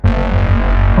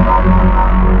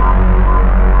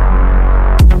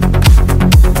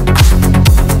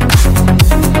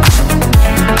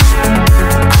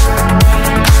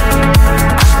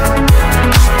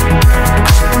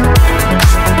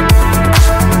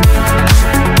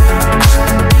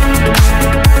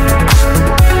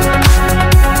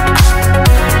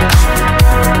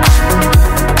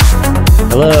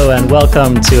Hello and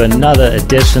welcome to another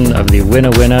edition of the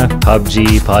Winner Winner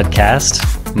PUBG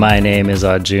podcast. My name is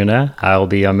Arjuna. I will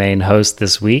be your main host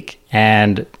this week.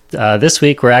 And this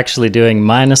week we're actually doing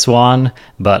 -1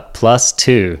 but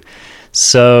 +2.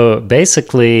 So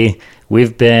basically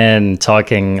we've been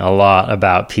talking a lot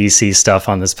about PC stuff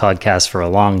on this podcast for a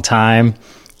long time.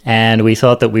 And we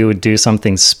thought that we would do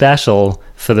something special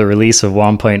for the release of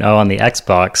 1.0 on the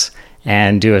Xbox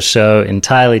and do a show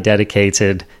entirely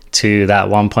dedicated to that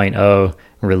 1.0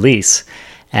 release.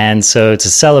 And so to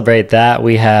celebrate that,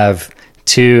 we have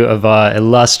two of our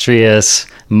illustrious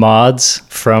mods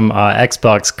from our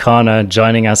Xbox corner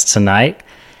joining us tonight.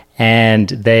 And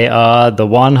they are the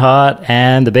One Heart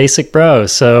and the Basic Bro.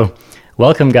 So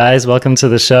welcome, guys. Welcome to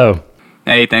the show.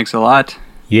 Hey, thanks a lot.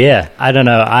 Yeah, I don't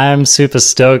know. I'm super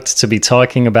stoked to be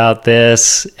talking about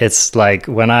this. It's like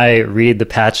when I read the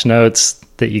patch notes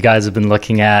that you guys have been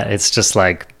looking at, it's just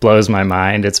like blows my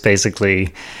mind. It's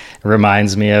basically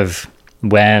reminds me of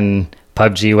when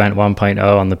PUBG went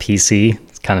 1.0 on the PC.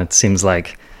 It kind of seems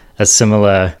like a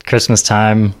similar Christmas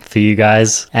time for you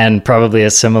guys and probably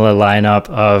a similar lineup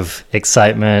of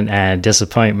excitement and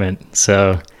disappointment.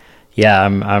 So yeah,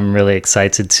 I'm really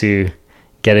excited to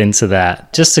get into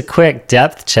that. Just a quick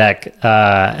depth check.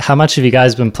 How much have you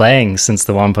guys been playing since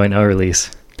the 1.0 release?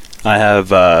 I have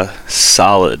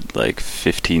solid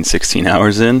 15, 16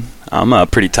 hours in. I'm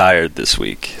pretty tired this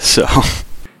week, so.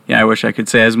 Yeah, I wish I could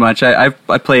say as much. I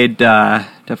played,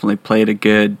 definitely played a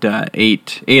good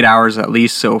 8 hours at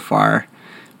least so far.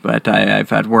 But I've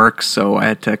had work, so I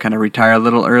had to kind of retire a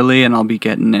little early, and I'll be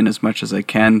getting in as much as I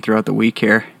can throughout the week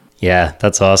here. Yeah,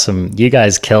 that's awesome. You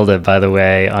guys killed it, by the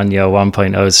way, on your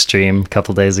 1.0 stream a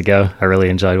couple days ago. I really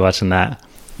enjoyed watching that.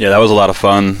 Yeah, that was a lot of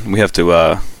fun. We got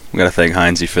to thank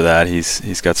Heinze for that.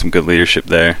 He's got some good leadership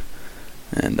there,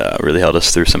 and really held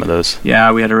us through some of those.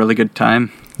 Yeah, we had a really good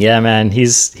time. Yeah, man,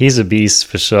 he's a beast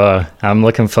for sure. I'm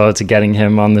looking forward to getting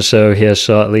him on the show here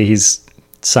shortly. He's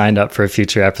signed up for a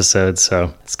future episode,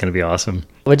 so it's going to be awesome.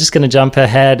 We're just going to jump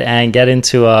ahead and get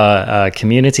into our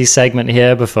community segment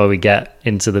here before we get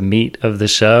into the meat of the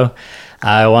show.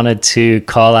 I wanted to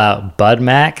call out Bud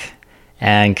Mac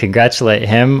and congratulate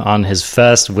him on his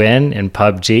first win in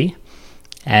PUBG.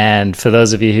 And for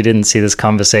those of you who didn't see this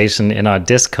conversation in our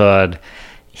Discord,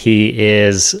 he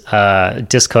is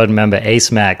Discord member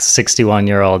AceMac's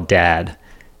 61-year-old dad.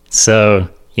 So,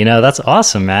 that's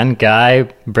awesome, man. Guy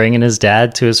bringing his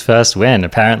dad to his first win.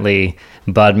 Apparently,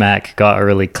 Bud Mac got a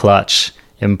really clutch,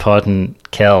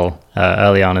 important kill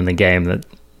early on in the game that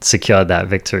secured that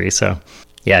victory. So,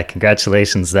 yeah,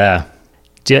 congratulations there.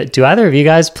 Do either of you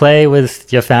guys play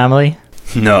with your family?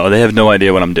 No, they have no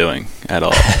idea what I'm doing at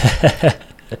all.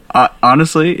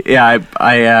 Honestly, yeah,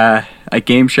 I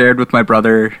game shared with my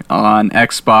brother on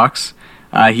Xbox.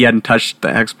 He hadn't touched the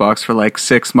Xbox for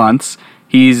 6 months.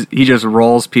 He just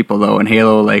rolls people though in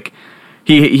Halo.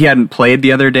 He hadn't played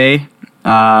the other day. He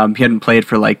hadn't played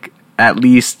for at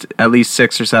least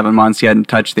 6 or 7 months. He hadn't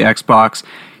touched the Xbox.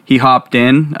 He hopped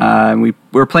in. We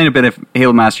were playing a bit of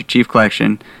Halo Master Chief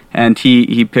Collection, and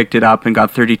he picked it up and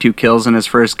got 32 kills in his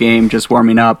first game just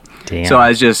warming up. Damn. So I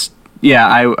was just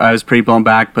I was pretty blown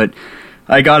back, but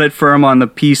I got it for him on the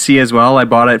PC as well. I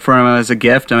bought it for him as a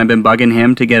gift, and I've been bugging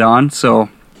him to get on. So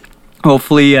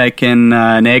hopefully I can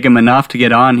nag him enough to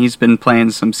get on. He's been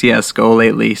playing some CS:GO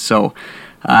lately, so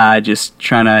just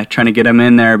trying to get him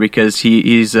in there because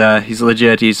he's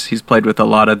legit. He's played with a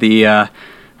lot of the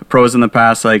pros in the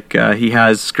past. He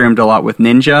has scrimmed a lot with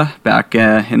Ninja back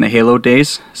in the Halo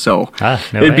days. So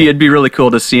it'd be really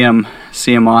cool to see him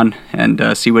on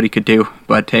and see what he could do.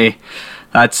 But hey,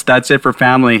 that's it for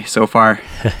family so far.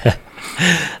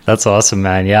 That's awesome,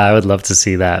 man. Yeah, I would love to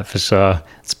see that for sure.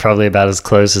 It's probably about as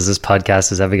close as this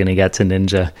podcast is ever going to get to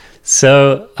Ninja.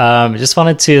 So just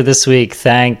wanted to this week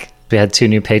we had 2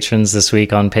 new patrons this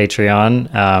week on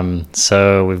Patreon.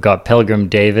 So we've got Pilgrim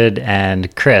David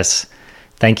and Chris.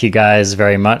 Thank you guys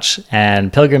very much.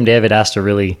 And Pilgrim David asked a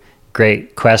really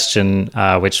great question,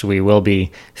 which we will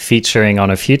be featuring on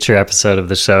a future episode of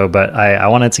the show, but I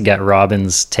wanted to get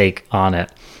Robin's take on it.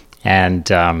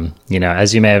 And,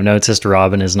 as you may have noticed,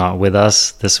 Robin is not with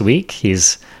us this week.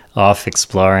 He's off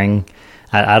exploring.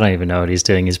 I don't even know what he's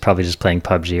doing. He's probably just playing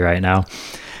PUBG right now.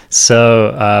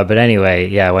 So, but anyway,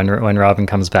 yeah, when Robin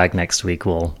comes back next week,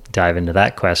 we'll dive into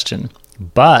that question.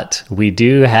 But we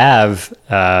do have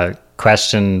a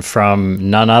question from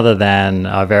none other than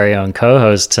our very own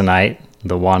co-host tonight,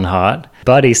 the One Heart.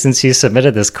 Buddy, since you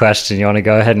submitted this question, you want to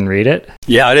go ahead and read it?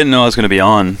 Yeah, I didn't know I was going to be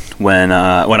on when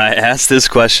I asked this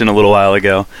question a little while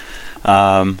ago.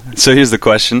 So here's the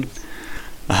question.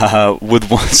 With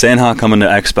Sanha coming to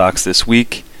Xbox this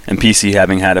week and PC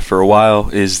having had it for a while,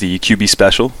 is the QB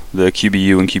Special, the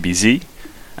QBU and QBZ.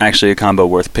 Actually a combo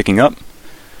worth picking up?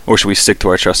 Or should we stick to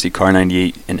our trusty Car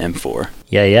 98 and M4?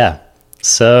 Yeah.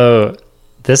 So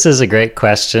this is a great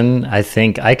question. I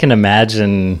think I can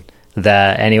imagine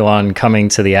that anyone coming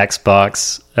to the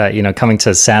Xbox, coming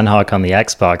to Sandhawk on the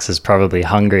Xbox is probably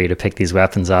hungry to pick these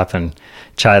weapons up and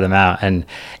try them out. And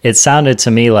it sounded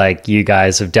to me like you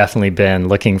guys have definitely been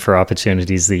looking for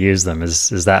opportunities to use them.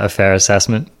 Is that a fair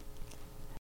assessment?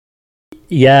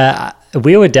 Yeah,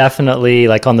 we were definitely,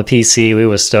 like on the PC, we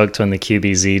were stoked when the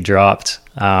QBZ dropped.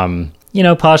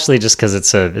 Partially just because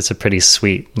it's a pretty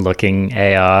sweet looking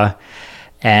AR.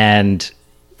 And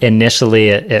initially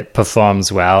it performs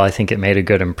well. I think it made a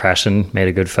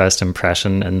good first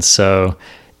impression. And so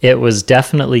it was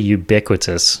definitely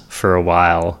ubiquitous for a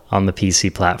while on the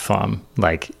PC platform.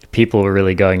 Like, people were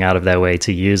really going out of their way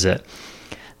to use it.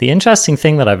 The interesting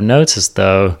thing that I've noticed,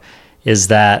 though, is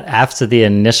that after the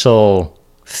initial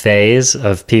phase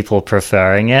of people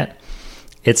preferring it,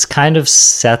 it's kind of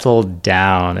settled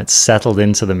down. It's settled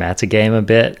into the metagame a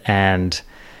bit. And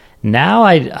now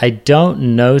I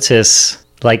don't notice,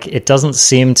 like, it doesn't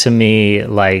seem to me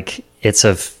like it's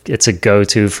a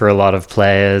go-to for a lot of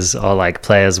players, or like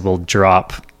players will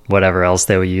drop whatever else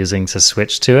they were using to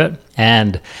switch to it.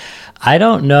 And I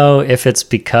don't know if it's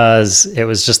because it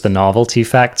was just the novelty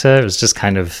factor. It was just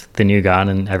kind of the new gun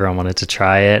and everyone wanted to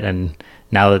try it. And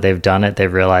now that they've done it,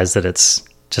 they've realized that it's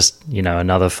just,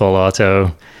 another full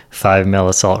auto 5mm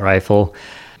assault rifle.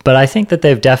 But I think that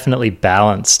they've definitely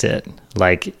balanced it.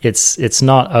 Like, it's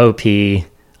not OP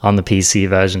on the PC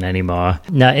version anymore.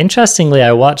 Now, interestingly,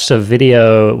 I watched a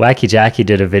video, Wacky Jackie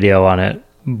did a video on it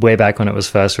way back when it was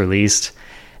first released,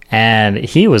 and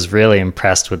he was really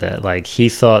impressed with it. Like, he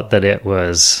thought that it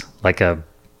was like a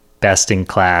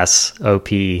best-in-class OP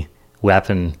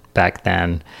weapon back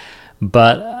then.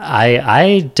 But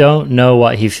I don't know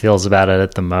what he feels about it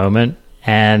at the moment.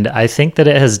 And I think that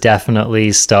it has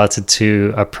definitely started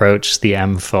to approach the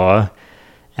M4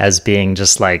 as being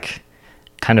just like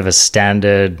kind of a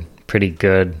standard, pretty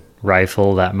good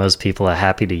rifle that most people are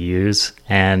happy to use.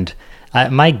 And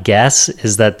my guess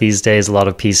is that these days a lot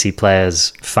of PC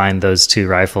players find those two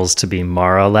rifles to be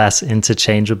more or less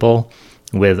interchangeable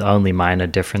with only minor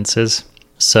differences.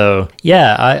 So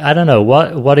yeah, I don't know.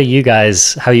 What are you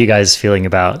guys, how are you guys feeling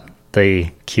about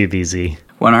the QBZ?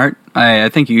 One Art, I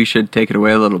think you should take it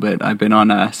away a little bit. I've been on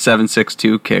a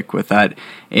 7.62 kick with that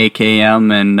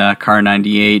AKM and Car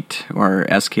 98 or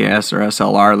SKS or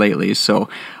SLR lately, so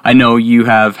I know you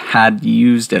have had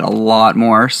used it a lot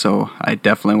more, so I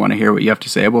definitely want to hear what you have to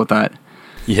say about that.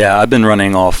 Yeah, I've been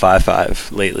running all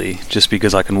 5.5 lately, just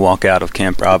because I can walk out of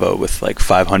Camp Bravo with like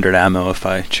 500 ammo if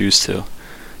I choose to.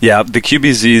 Yeah, the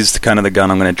QBZ is kind of the gun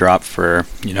I'm going to drop for,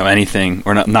 anything,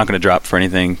 or not going to drop for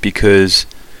anything, because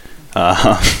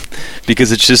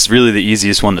it's just really the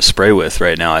easiest one to spray with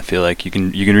right now. I feel like you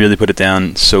can really put it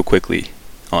down so quickly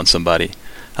on somebody,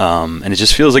 and it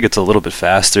just feels like it's a little bit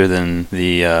faster than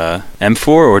the M4,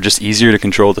 or just easier to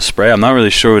control the spray. I'm not really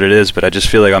sure what it is, but I just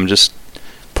feel like I'm just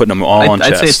putting them all on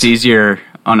chest. I'd say it's easier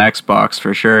on Xbox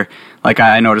for sure. Like,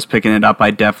 I noticed picking it up, I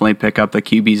definitely pick up the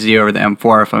QBZ over the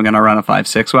M4 if I'm going to run a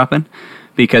 5.6 weapon,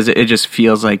 because it just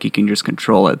feels like you can just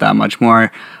control it that much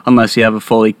more. Unless you have a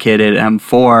fully kitted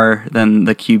M4, then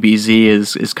the QBZ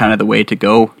is kind of the way to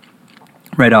go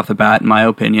right off the bat, in my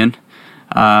opinion.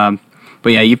 But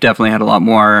yeah, you've definitely had a lot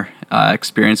more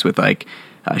experience with like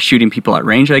shooting people at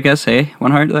range, I guess, hey?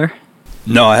 One Heart there?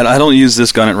 No, I don't use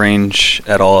this gun at range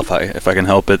at all if I can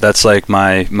help it. That's like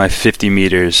my 50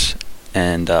 meters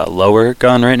and lower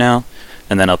gun right now,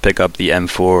 and then I'll pick up the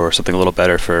M4 or something a little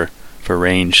better for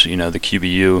range. The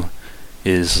QBU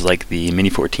is like the Mini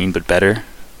 14 but better,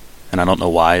 and I don't know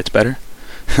why it's better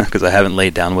because I haven't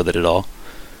laid down with it at all.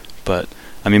 But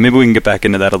I mean, maybe we can get back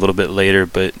into that a little bit later.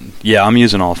 But yeah, I'm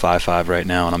using all 5.5 right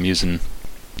now, and I'm using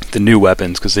the new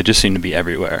weapons because they just seem to be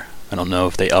everywhere. I don't know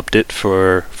if they upped it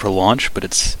for launch, but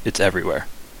it's everywhere.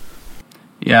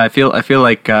 Yeah, I feel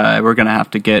like we're gonna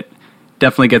have to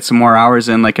definitely get some more hours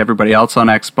in, like everybody else on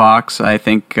Xbox. I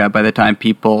think by the time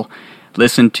people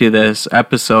listen to this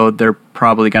episode, they're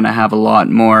probably gonna have a lot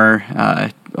more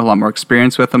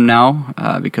experience with them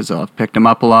now because they'll have picked them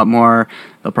up a lot more.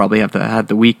 They'll probably have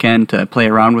the weekend to play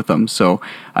around with them. So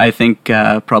I think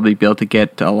probably be able to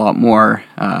get a lot more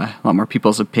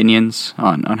people's opinions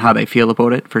on how they feel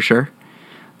about it for sure.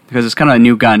 Because it's kind of a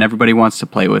new gun, everybody wants to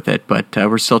play with it, but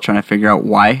we're still trying to figure out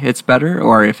why it's better,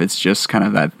 or if it's just kind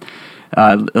of that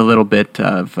a little bit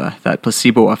of that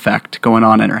placebo effect going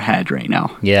on in our head right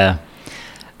now. Yeah.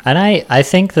 And I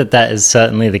think that is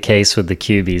certainly the case with the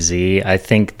QBZ. I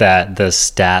think that the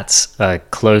stats are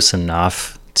close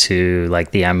enough to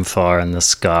like the M4 and the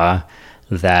SCAR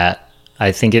that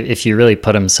I think if you really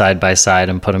put them side by side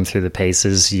and put them through the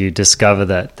paces, you discover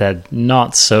that they're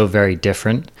not so very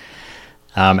different.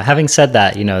 Having said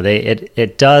that,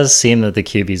 it does seem that the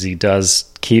QBZ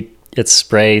does keep its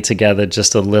spray together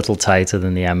just a little tighter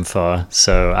than the M4.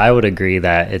 So I would agree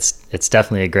that it's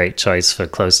definitely a great choice for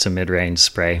close to mid-range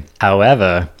spray.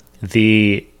 However,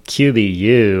 the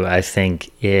QBU, I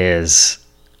think, is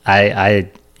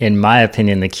in my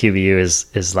opinion, the QBU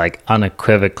is like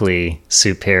unequivocally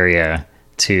superior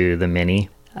to the Mini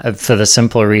for the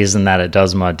simple reason that it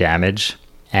does more damage.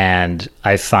 And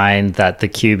I find that the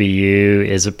QBU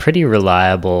is a pretty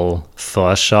reliable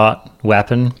 4-shot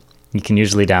weapon. You can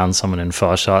usually down someone in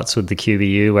 4 shots with the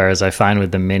QBU, whereas I find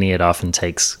with the Mini it often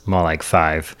takes more like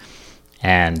 5.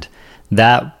 And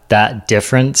that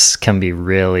difference can be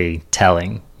really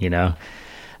telling,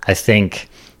 I think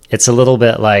it's a little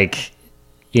bit like,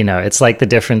 it's like the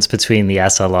difference between the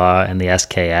SLR and the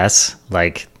SKS.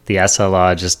 Like the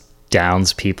SLR just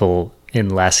downs people in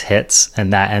less hits,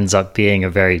 and that ends up being a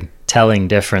very telling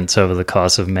difference over the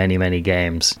course of many, many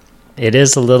games. It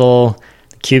is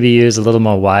QBU is a little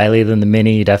more wily than the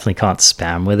Mini. You definitely can't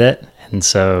spam with it. And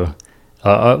so,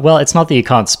 well, it's not that you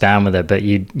can't spam with it, but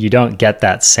you don't get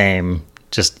that same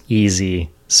just easy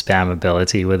spam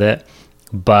ability with it.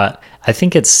 But I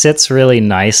think it sits really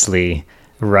nicely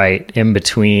right in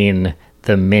between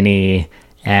the Mini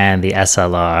and the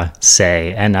SLR,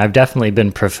 say. And I've definitely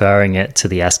been preferring it to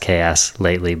the SKS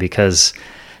lately because,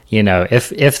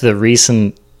 if the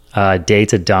recent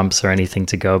data dumps or anything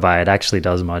to go by, it actually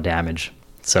does more damage.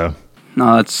 So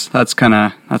no, that's kind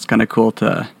of cool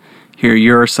to hear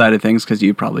your side of things because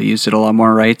you probably used it a lot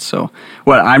more, right? So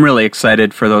I'm really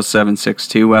excited for those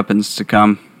 7.62 weapons to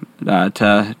come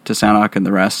to Sandhawk and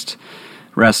the rest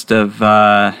of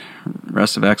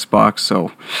Xbox.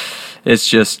 So it's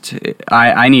just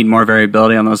I need more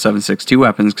variability on those 7.62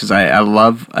 weapons because I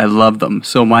love them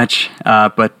so much.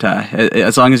 But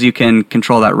as long as you can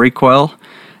control that recoil,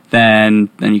 then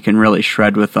you can really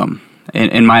shred with them.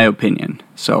 In my opinion.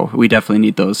 So we definitely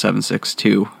need those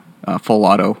 7.62 full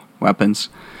auto weapons.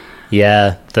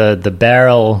 Yeah, the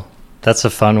barrel, that's a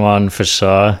fun one for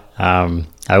sure.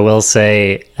 I will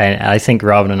say, I think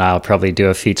Robin and I will probably do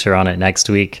a feature on it next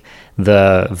week.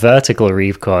 The vertical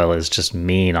recoil is just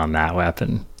mean on that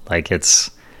weapon. Like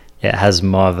it has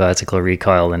more vertical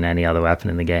recoil than any other weapon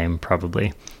in the game,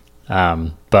 probably.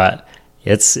 But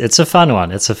it's a fun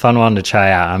one. It's a fun one to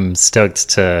try out. I'm stoked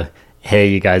to hear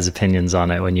you guys' opinions on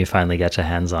it when you finally get your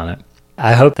hands on it.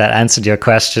 I hope that answered your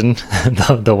question,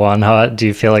 the one heart. Do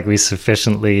you feel like we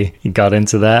sufficiently got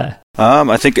into that?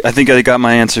 I think I got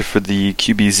my answer for the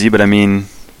QBZ, but I mean,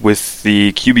 with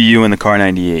the QBU and the Car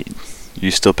 98, you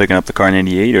still picking up the Car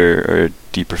 98, or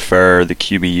do you prefer the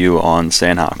QBU on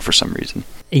Sandhawk for some reason?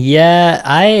 Yeah,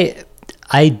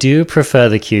 I do prefer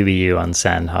the QBU on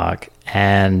Sandhawk.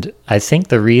 And I think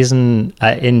the reason,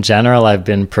 in general, I've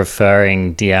been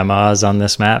preferring DMRs on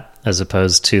this map as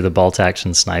opposed to the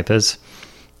bolt-action snipers.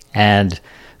 And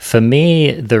for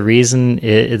me, the reason,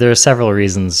 there are several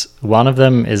reasons. One of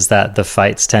them is that the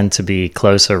fights tend to be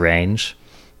closer range.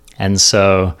 And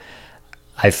so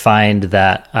I find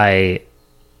that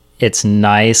it's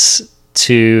nice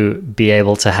to be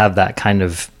able to have that kind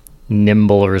of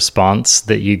nimble response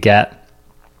that you get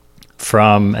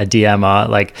from a DMR.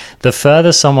 Like the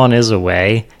further someone is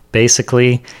away,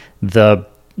 basically, the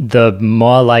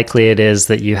more likely it is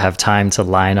that you have time to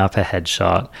line up a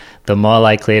headshot. The more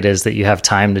likely it is that you have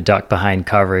time to duck behind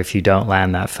cover if you don't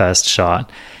land that first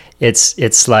shot.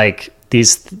 It's like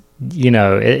these,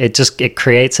 it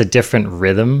creates a different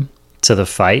rhythm to the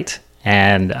fight.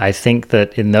 And I think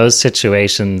that in those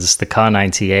situations, the Car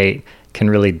 98 can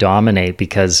really dominate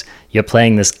because you're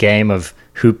playing this game of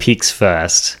who peaks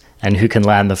first and who can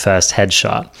land the first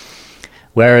headshot.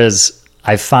 Whereas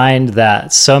I find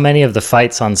that so many of the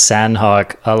fights on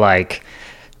Sandhawk are like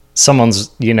someone's,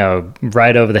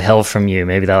 right over the hill from you.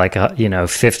 Maybe they're like,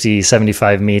 50,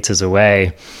 75 meters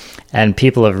away. And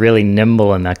people are really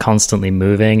nimble and they're constantly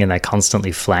moving and they're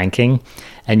constantly flanking.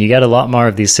 And you get a lot more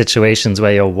of these situations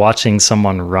where you're watching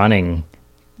someone running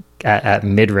at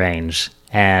mid-range.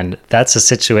 And that's a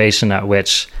situation at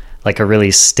which like a really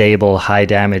stable, high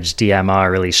damage DMR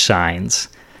really shines.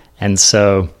 And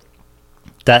so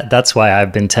that's why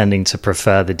I've been tending to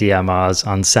prefer the DMRs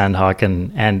on Sandhawk.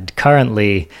 And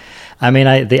currently,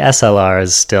 the SLR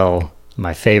is still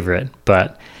my favorite,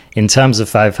 but in terms of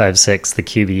 5.56, the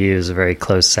QBU is a very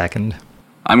close second.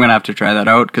 I'm gonna have to try that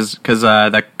out because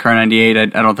that Car 98, I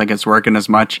don't think it's working as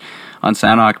much on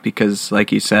Sanhok because,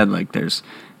 like you said, like there's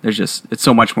just, it's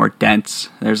so much more dense.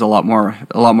 There's a lot more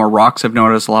rocks. I've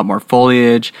noticed a lot more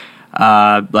foliage.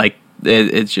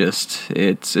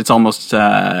 It's almost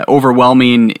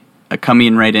overwhelming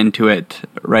coming right into it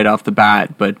right off the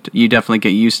bat. But you definitely get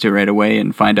used to it right away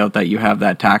and find out that you have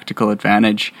that tactical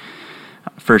advantage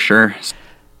for sure.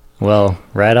 Well,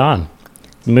 right on.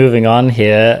 Moving on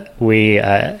here, we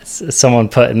someone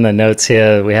put in the notes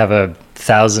here, we have a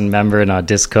 1,000 member in our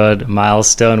Discord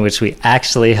milestone, which we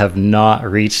actually have not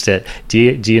reached it. Do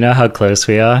you know how close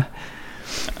we are?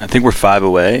 I think we're 5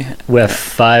 away. We're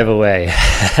 5 away.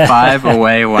 5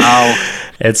 away, wow.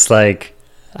 It's like,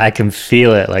 I can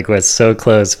feel it, like we're so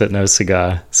close, but no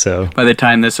cigar. So by the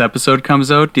time this episode comes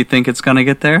out, do you think it's going to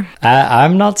get there?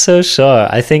 I'm not so sure.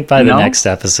 I think by the next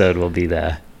episode we'll be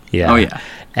there. Yeah. Oh, yeah.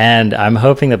 And I'm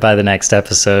hoping that by the next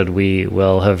episode we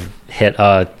will have hit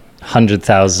our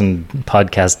 100,000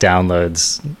 podcast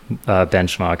downloads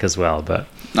benchmark as well. But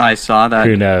I saw that.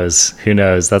 Who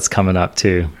knows? That's coming up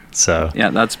too. So yeah,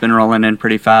 that's been rolling in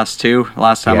pretty fast too.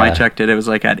 Last time I checked it, it was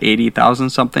like at 80,000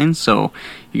 something. So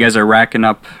you guys are racking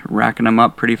them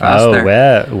up pretty fast. Oh, there.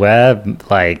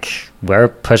 we're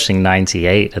pushing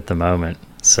 98 at the moment.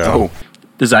 So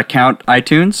does that count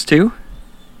iTunes too?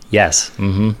 Yes.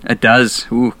 Mm-hmm. It does.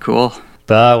 Ooh, cool.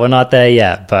 But we're not there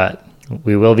yet. But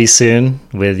we will be soon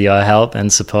with your help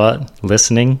and support.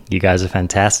 Listening, you guys are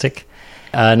fantastic.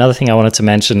 Another thing I wanted to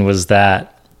mention was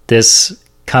that this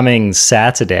coming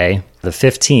Saturday, the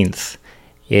 15th,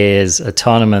 is a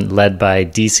tournament led by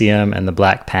DCM and the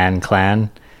Black Pan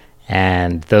clan.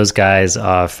 And those guys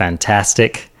are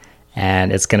fantastic.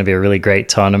 And it's going to be a really great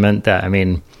tournament. That, I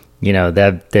mean, you know,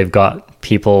 they've got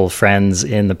friends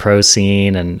in the pro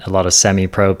scene and a lot of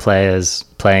semi-pro players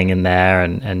playing in there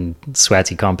and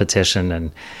sweaty competition.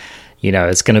 And, you know,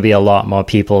 it's going to be a lot more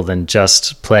people than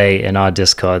just play in our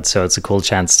Discord. So it's a cool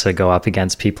chance to go up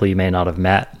against people you may not have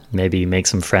met, maybe make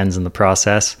some friends in the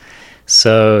process.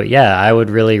 So yeah, I would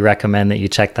really recommend that you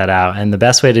check that out. And the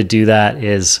best way to do that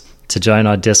is to join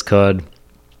our Discord,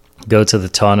 go to the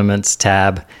tournaments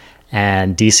tab,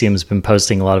 and DCM's been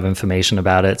posting a lot of information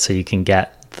about it, so you can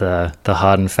get the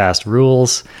hard and fast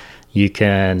rules. You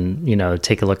can, you know,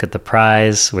 take a look at the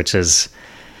prize, which is,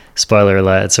 spoiler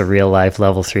alert, it's a real life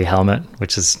level 3 helmet,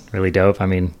 which is really dope. I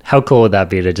mean, how cool would that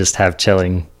be to just have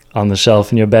chilling on the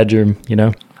shelf in your bedroom, you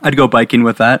know? I'd go biking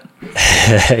with that.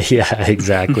 Yeah,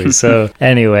 exactly. So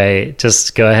anyway,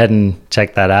 just go ahead and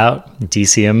check that out.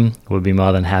 DCM would be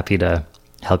more than happy to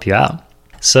help you out.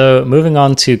 So moving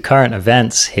on to current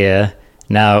events here.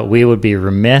 Now, we would be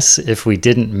remiss if we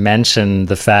didn't mention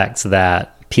the fact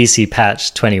that PC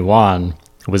Patch 21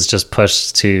 was just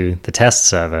pushed to the test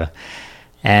server.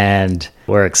 And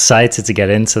we're excited to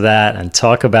get into that and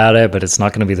talk about it, but it's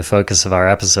not going to be the focus of our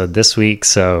episode this week.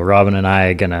 So Robin and I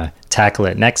are going to tackle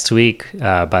it next week.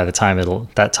 By the time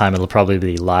it'll probably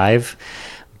be live.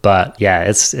 But yeah,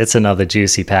 it's another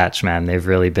juicy patch, man. They've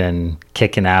really been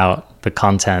kicking out the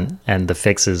content and the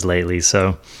fixes lately.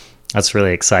 So that's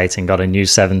really exciting. Got a new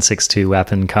 7.62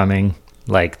 weapon coming.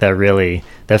 Like they're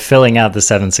filling out the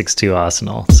 7.62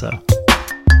 arsenal. So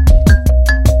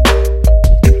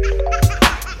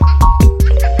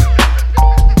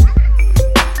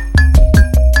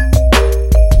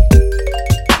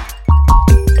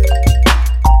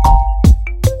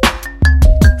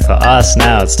for us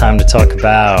now, it's time to talk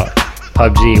about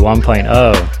PUBG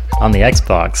 1.0 on the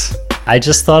Xbox. I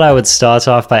just thought I would start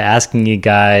off by asking you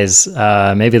guys,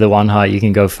 maybe the One Heart, you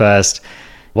can go first.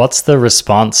 What's the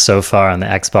response so far in the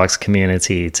Xbox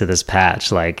community to this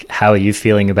patch? Like, how are you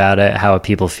feeling about it? How are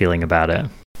people feeling about it?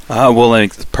 Well,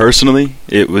 like personally,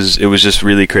 it was just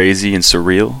really crazy and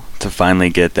surreal to finally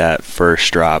get that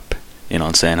first drop in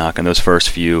on Sanhok and those first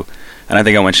few. And I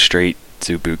think I went straight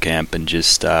to boot camp and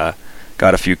just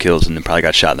got a few kills and then probably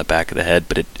got shot in the back of the head,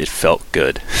 but it felt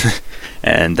good.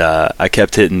 And I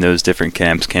kept hitting those different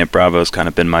camps. Camp Bravo's kind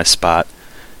of been my spot,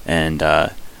 and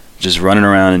just running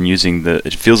around and using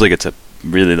it feels like it's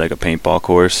really like a paintball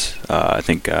course. I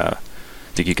think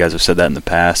you guys have said that in the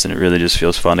past, and it really just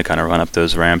feels fun to kind of run up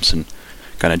those ramps and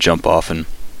kind of jump off and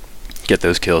get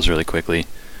those kills really quickly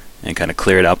and kind of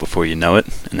clear it out before you know it,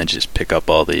 and then just pick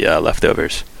up all the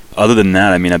leftovers. Other than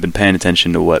that, I mean, I've been paying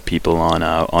attention to what people on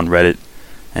Reddit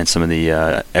and some of the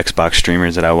Xbox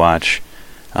streamers that I watch,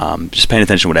 just paying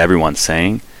attention to what everyone's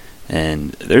saying.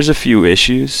 And there's a few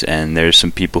issues, and there's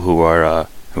some people who are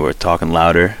talking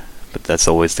louder, but that's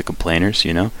always the complainers,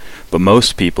 you know. But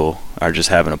most people are just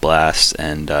having a blast,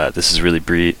 and this is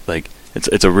really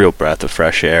it's a real breath of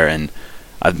fresh air. And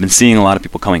I've been seeing a lot of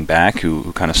people coming back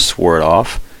who kind of swore it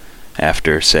off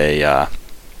after, say,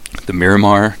 the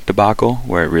Miramar debacle,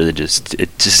 where it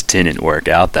just didn't work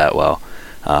out that well,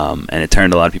 and it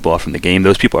turned a lot of people off from the game.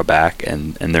 Those people are back,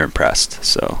 and they're impressed.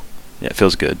 So yeah, it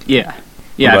feels good. Yeah,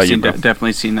 I've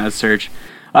definitely seen that surge.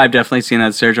 I've definitely seen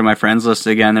that surge on my friends list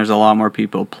again. There's a lot more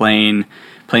people playing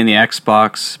the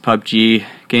Xbox PUBG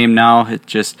game now.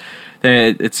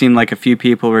 It seemed like a few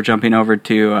people were jumping over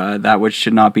to that which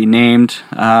should not be named.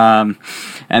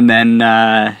 And then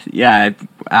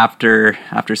after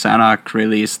Sanhok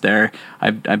released there,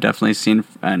 I've definitely seen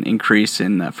an increase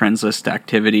in friends list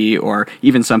activity, or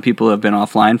even some people who have been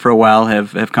offline for a while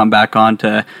have come back on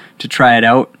to try it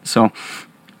out. So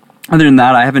other than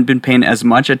that, I haven't been paying as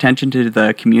much attention to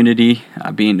the community,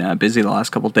 being busy the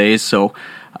last couple of days. So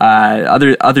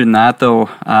other than that, though,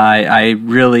 I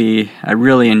really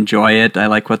enjoy it. I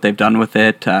like what they've done with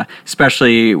it,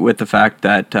 especially with the fact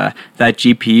that that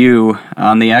GPU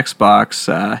on the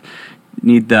Xbox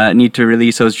need to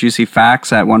release those juicy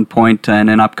facts at one point in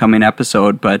an upcoming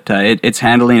episode. But it's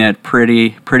handling it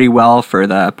pretty well for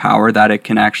the power that it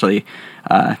can actually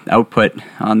output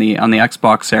on the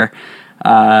Xbox there.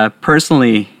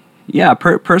 Personally,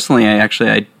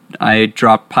 I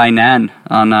dropped Painan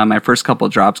on my first couple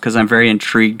of drops because I'm very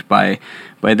intrigued by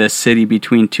the city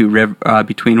between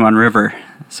one river.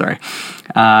 Sorry,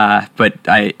 but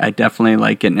I definitely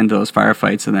like getting into those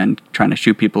firefights and then trying to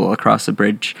shoot people across the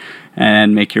bridge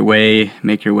and make your way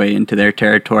into their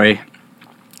territory.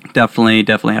 Definitely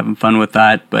having fun with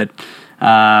that. But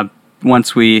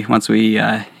once we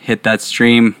hit that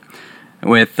stream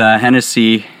with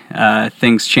Hennessy,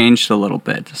 things changed a little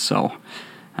bit. So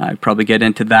I probably get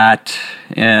into that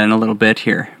in a little bit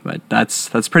here, but that's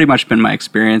pretty much been my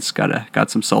experience.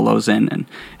 Got some solos in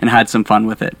and had some fun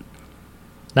with it.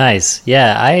 Nice.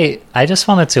 Yeah, I just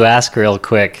wanted to ask real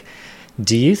quick,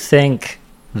 do you think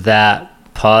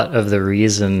that part of the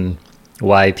reason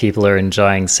why people are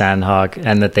enjoying Sanhok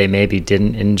and that they maybe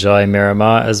didn't enjoy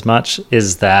Miramar as much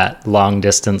is that long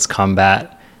distance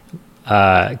combat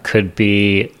could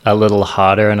be a little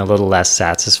harder and a little less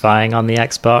satisfying on the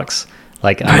Xbox?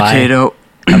 Like, am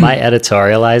I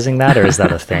editorializing that, or is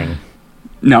that a thing?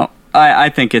 No, I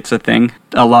think it's a thing.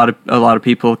 A lot of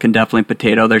people can definitely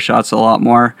potato their shots a lot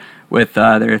more with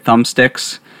their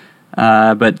thumbsticks.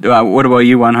 But what about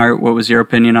you, One Heart? What was your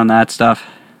opinion on that stuff?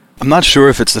 I'm not sure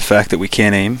if it's the fact that we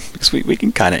can't aim, because we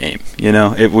can kind of aim. You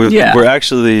know, we're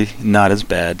actually not as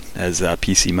bad as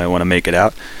PC might want to make it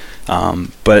out.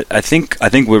 But I think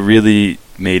what really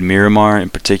made Miramar in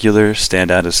particular stand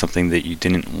out as something that you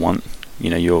didn't want. You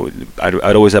know,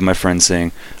 I'd always have my friends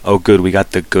saying, "Oh, good, we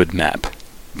got the good map,"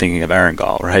 thinking of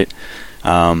Erangel, right?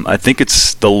 I think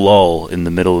it's the lull in the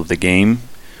middle of the game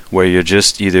where you're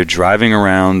just either driving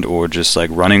around or just like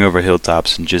running over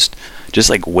hilltops and just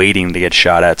like waiting to get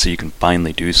shot at so you can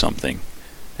finally do something,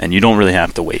 and you don't really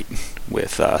have to wait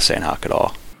with Sanhok at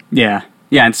all. Yeah,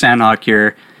 in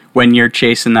Sanhok, when you're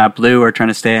chasing that blue or trying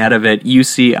to stay ahead of it, you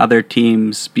see other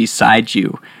teams beside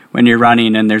you when you're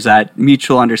running, and there's that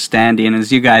mutual understanding. As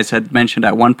you guys had mentioned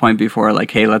at one point before,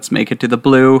 like, hey, let's make it to the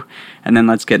blue, and then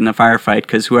let's get in a firefight,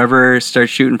 because whoever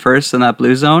starts shooting first in that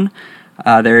blue zone,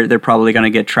 they're probably going to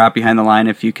get trapped behind the line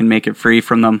if you can make it free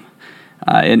from them,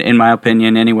 in my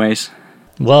opinion anyways.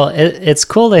 Well, it's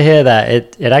cool to hear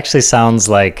that. It actually sounds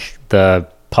like the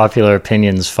popular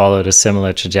opinions followed a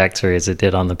similar trajectory as it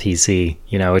did on the PC,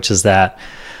 which is that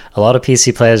a lot of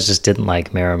PC players just didn't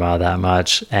like Miramar that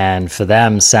much. And for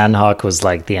them, Sanhok was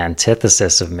like the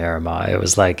antithesis of Miramar. It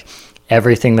was like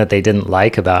everything that they didn't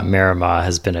like about Miramar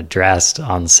has been addressed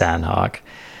on Sanhok.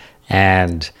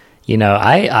 And,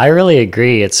 I really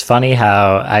agree. It's funny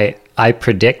how I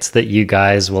predict that you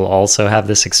guys will also have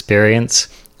this experience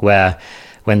where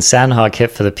when Sanhok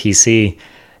hit for the PC,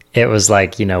 it was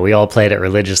like, we all played it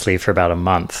religiously for about a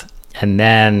month. And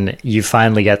then you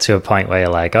finally get to a point where you're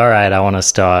like, all right, I want to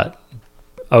start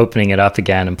opening it up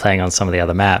again and playing on some of the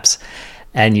other maps.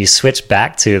 And you switch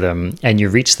back to them and you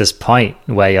reach this point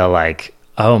where you're like,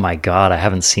 oh my God, I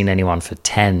haven't seen anyone for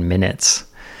 10 minutes.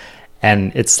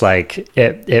 And it's like,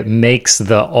 it makes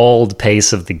the old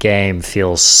pace of the game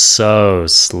feel so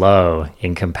slow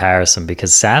in comparison,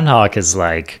 because Sanhok is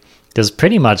like, there's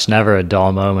pretty much never a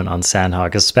dull moment on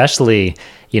Sanhok, especially,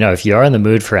 if you're in the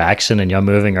mood for action and you're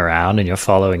moving around and you're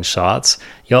following shots,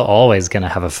 you're always going to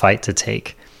have a fight to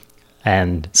take.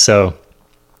 And so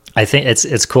I think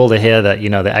it's cool to hear that, the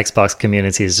Xbox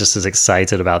community is just as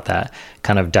excited about that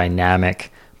kind of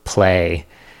dynamic play.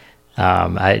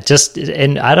 I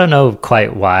don't know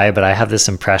quite why, but I have this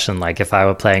impression, like if I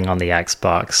were playing on the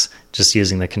Xbox, just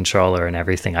using the controller and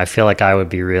everything, I feel like I would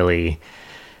be really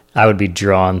I would be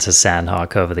drawn to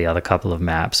Sandhawk over the other couple of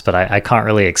maps, but I can't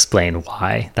really explain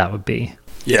why that would be.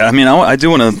 Yeah, I mean, I do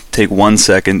want to take 1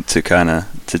 second to kind of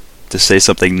to say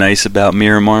something nice about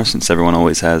Miramar, since everyone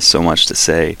always has so much to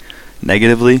say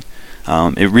negatively.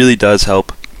 It really does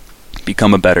help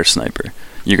become a better sniper.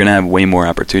 You're going to have way more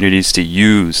opportunities to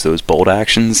use those bolt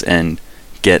actions and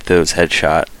get those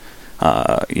headshot,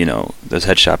 those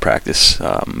headshot practice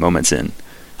moments in.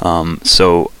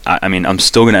 So, I mean, I'm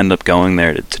still going to end up going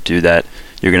there to do that.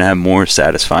 You're going to have more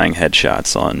satisfying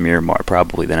headshots on Miramar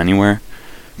probably than anywhere.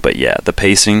 But yeah, the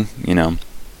pacing,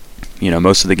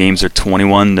 most of the games are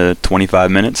 21 to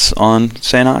 25 minutes on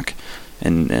Sandhawk,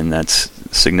 and that's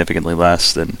significantly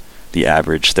less than the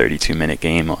average 32-minute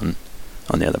game on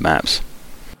the other maps.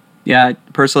 Yeah,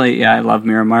 personally, I love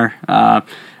Miramar.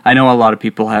 I know a lot of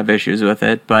people have issues with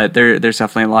it, but there's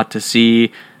definitely a lot to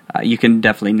see. You can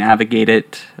definitely navigate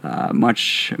it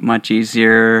much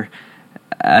easier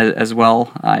as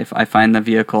well. I find the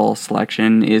vehicle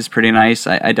selection is pretty nice.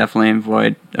 I definitely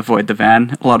avoid the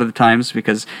van a lot of the times,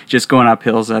 because just going up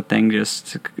hills, that thing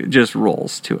just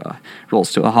rolls to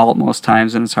a halt most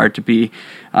times, and it's hard to be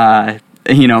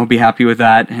be happy with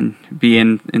that and be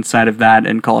inside of that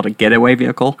and call it a getaway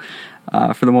vehicle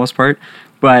for the most part.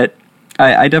 But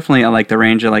I definitely like the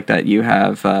range. I like that you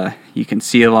have you can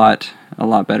see a lot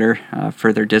better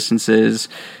further distances,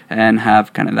 and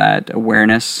have kind of that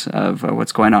awareness of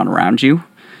what's going on around you.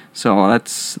 So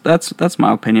that's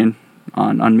my opinion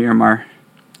on Miramar.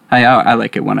 I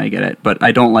like it when I get it, but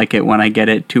I don't like it when I get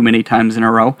it too many times in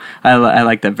a row. I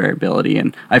like that variability,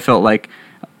 and I felt like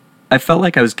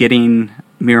I was getting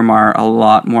Miramar a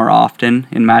lot more often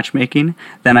in matchmaking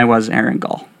than I was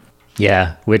Erangel.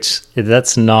 Yeah, which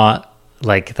that's not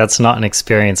an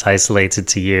experience isolated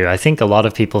to you. I think a lot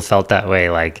of people felt that way.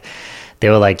 Like, they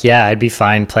were like, yeah, I'd be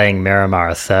fine playing Miramar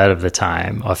a third of the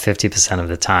time or 50% of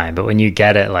the time. But when you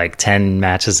get it like 10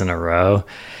 matches in a row,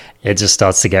 it just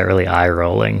starts to get really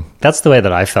eye-rolling. That's the way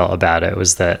that I felt about it,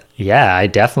 was that, yeah, I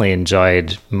definitely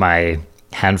enjoyed my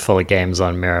handful of games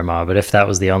on Miramar, but if that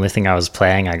was the only thing I was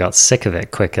playing, I got sick of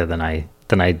it quicker than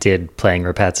I did playing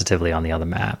repetitively on the other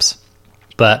maps.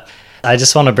 But I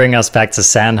just want to bring us back to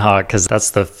Sandhawk, because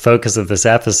that's the focus of this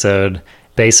episode.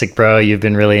 Basic Bro, you've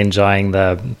been really enjoying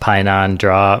the Painan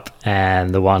drop,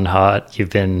 and the One Hot, you've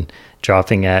been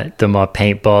dropping at the more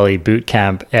paintball-y boot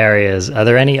camp areas. Are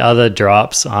there any other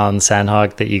drops on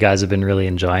Sandhawk that you guys have been really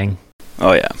enjoying?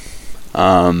 Oh yeah,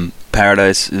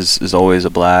 Paradise is always a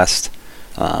blast.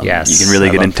 Yes, you can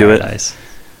really get into Paradise.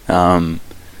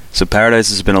 So Paradise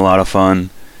has been a lot of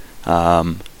fun,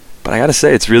 but I gotta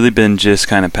say, it's really been just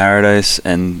kind of Paradise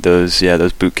and those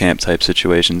boot camp type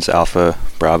situations, Alpha,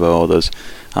 Bravo, all those.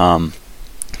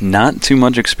 Not too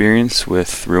much experience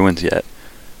with Ruins yet,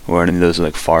 or any of those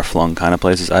like far flung kind of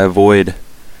places. I avoid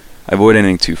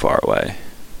anything too far away.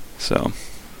 So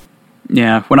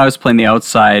yeah, when I was playing the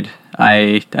outside,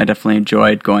 I definitely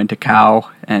enjoyed going to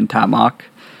Cow and Tamok.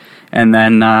 And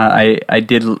then I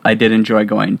did enjoy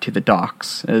going to the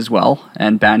docks as well,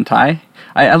 and Bantai.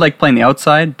 I like playing the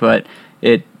outside, but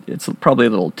it's probably a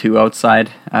little too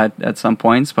outside at some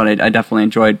points. But I definitely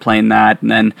enjoyed playing that,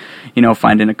 and then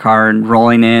finding a car and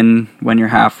rolling in when you're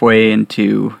halfway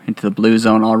into the blue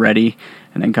zone already,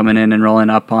 and then coming in and rolling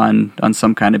up on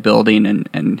some kind of building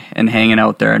and hanging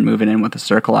out there and moving in with a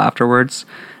circle afterwards,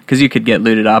 because you could get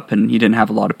looted up and you didn't have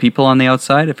a lot of people on the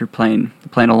outside if you're playing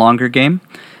a longer game.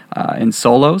 In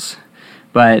solos,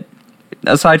 but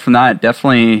aside from that,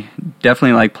 definitely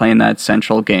like playing that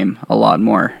central game a lot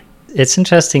more. It's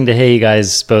interesting to hear you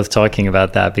guys both talking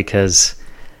about that, because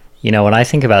when I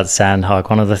think about Sandhawk,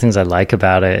 one of the things I like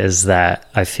about it is that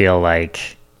I feel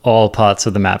like all parts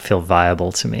of the map feel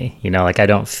viable to me. Like, I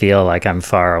don't feel like I'm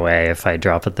far away if I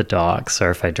drop at the docks,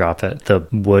 or if I drop at the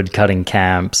wood cutting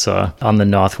camps, or on the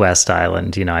Northwest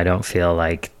Island. I don't feel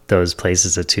like those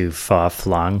places are too far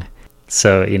flung.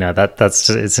 So,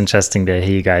 it's interesting to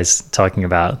hear you guys talking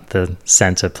about the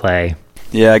center play.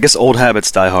 Yeah, I guess old habits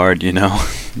die hard, You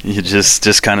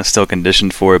just kind of still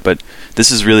conditioned for it. But this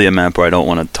is really a map where I don't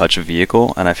want to touch a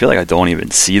vehicle, and I feel like I don't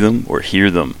even see them or hear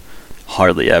them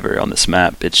hardly ever on this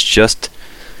map. It's just,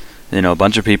 a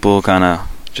bunch of people kind of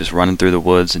just running through the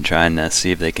woods and trying to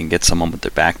see if they can get someone with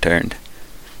their back turned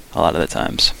a lot of the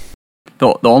times.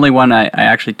 The only one I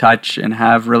actually touch and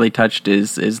have really touched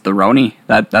is the Roni.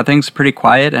 That thing's pretty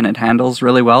quiet, and it handles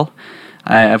really well.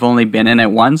 I've only been in it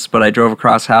once, but I drove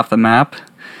across half the map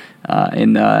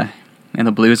in the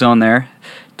blue zone there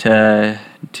to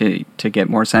get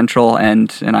more central,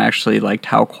 and I actually liked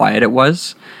how quiet it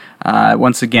was.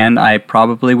 Once again, I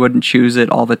probably wouldn't choose it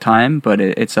all the time, but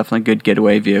it's definitely a good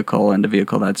getaway vehicle and a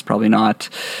vehicle that's probably not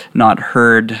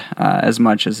heard as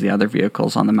much as the other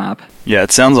vehicles on the map. Yeah,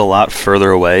 it sounds a lot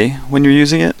further away when you're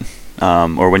using it,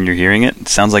 or when you're hearing it. It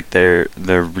sounds like they're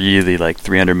really like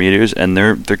 300 meters, and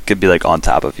they could be like on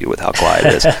top of you with how quiet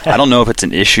it is. I don't know if it's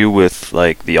an issue with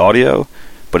like the audio,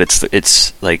 but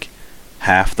it's like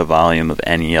half the volume of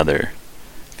any other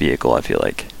vehicle, I feel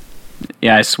like.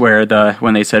 Yeah, I swear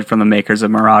when they said from the makers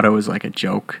of Murata was like a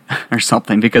joke or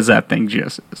something, because that thing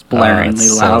just is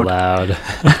blaringly loud. So loud.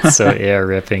 It's so ear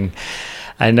ripping.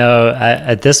 I know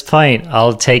at this point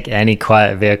I'll take any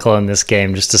quiet vehicle in this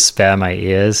game just to spare my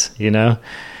ears, you know?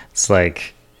 It's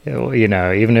like, you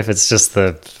know, even if it's just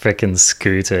the freaking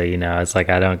scooter, you know, it's like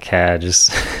I don't care,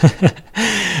 just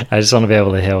I just want to be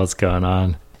able to hear what's going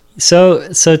on. So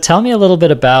tell me a little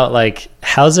bit about, like,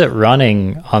 how's it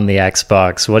running on the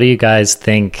Xbox? What do you guys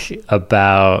think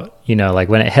about, you know, like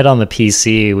when it hit on the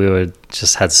PC, we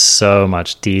just had so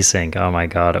much desync. Oh my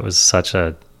God, it was such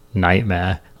a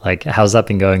nightmare. Like, how's that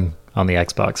been going on the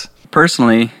Xbox?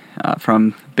 Personally,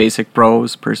 from Basic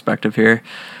Bros perspective here,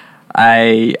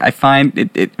 I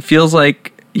find it feels like,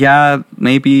 yeah,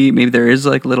 maybe there is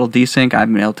like a little desync. I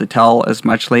haven't been able to tell as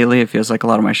much lately. It feels like a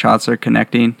lot of my shots are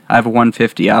connecting. I have a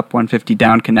 150 up, 150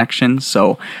 down connection,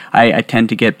 so I tend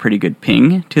to get pretty good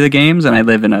ping to the games, and I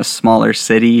live in a smaller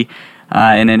city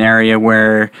in an area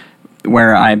where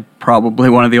I'm probably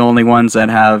one of the only ones that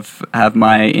have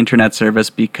my internet service,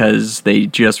 because they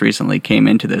just recently came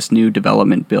into this new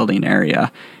development building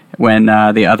area when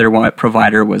the other one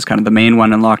provider was kind of the main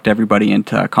one and locked everybody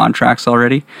into contracts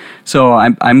already. So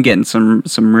I'm getting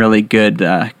some really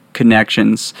good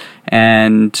connections,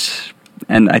 and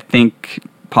I think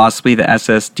possibly the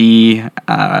SSD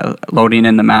loading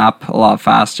in the map a lot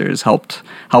faster has helped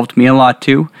me a lot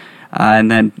too.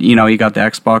 And then, you know, you got the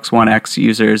Xbox One X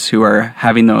users who are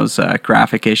having those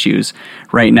graphic issues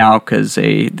right now because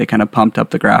they kind of pumped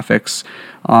up the graphics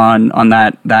on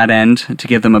that end to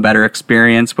give them a better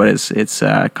experience, but it's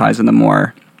causing them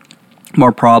more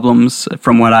problems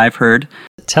from what I've heard.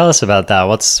 Tell us about that.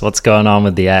 What's going on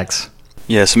with the X?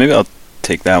 Yeah, so maybe I'll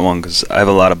take that one, because I have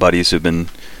a lot of buddies who've been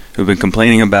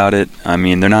complaining about it. I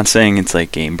mean, they're not saying it's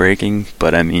like game breaking,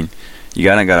 but I mean, you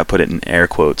gotta put it in air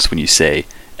quotes when you say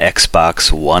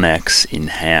Xbox One X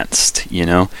enhanced, you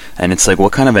know? And it's like,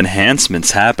 what kind of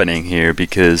enhancements happening here?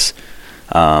 Because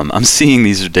I'm seeing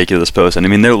these ridiculous posts, and I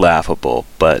mean, they're laughable,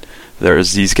 but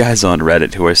there's these guys on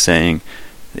Reddit who are saying,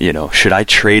 you know, should I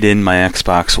trade in my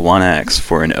Xbox One X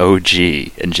for an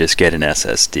OG and just get an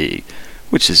SSD?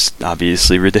 Which is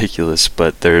obviously ridiculous,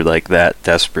 but they're like that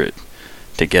desperate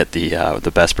to get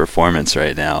the best performance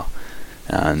right now.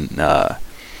 And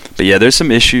but yeah, there's some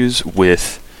issues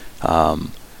with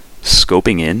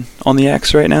scoping in on the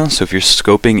X right now. So if you're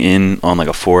scoping in on like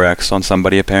a 4X on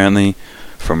somebody, apparently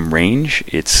from range,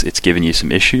 it's giving you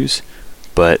some issues.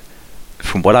 But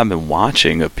from what I've been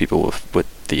watching of people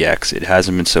with the X, it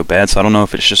hasn't been so bad. So I don't know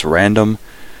if it's just random.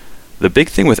 The big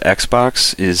thing with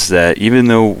Xbox is that even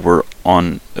though we're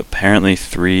on apparently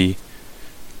three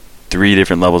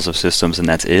different levels of systems and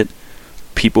that's it,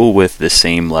 people with the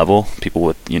same level, people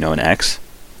with, you know, an X,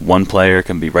 one player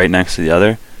can be right next to the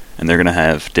other, and they're going to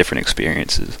have different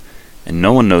experiences. And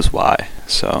no one knows why.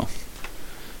 So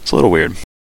it's a little weird.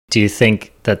 Do you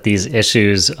think that these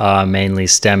issues are mainly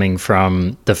stemming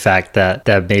from the fact that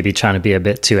they're maybe trying to be a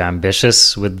bit too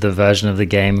ambitious with the version of the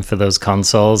game for those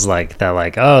consoles? Like, they're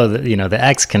like, oh, you know, the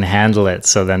X can handle it,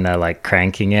 so then they're like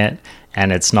cranking it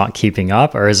and it's not keeping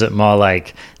up? Or is it more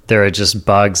like there are just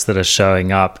bugs that are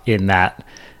showing up in that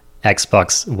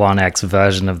Xbox One X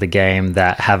version of the game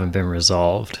that haven't been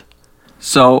resolved?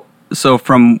 So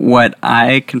from what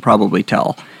I can probably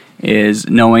tell, is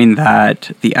knowing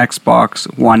that the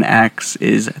Xbox One X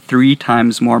is 3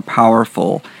 times more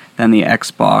powerful than the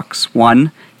Xbox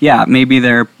One. Yeah, maybe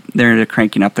they're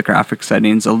cranking up the graphics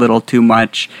settings a little too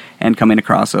much and coming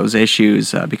across those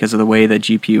issues because of the way that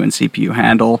GPU and CPU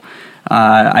handle.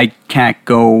 I can't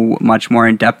go much more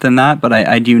in depth than that, but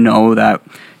I do know that,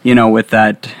 you know, with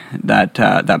that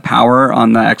power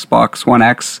on the Xbox One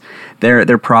X,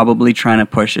 they're probably trying to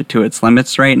push it to its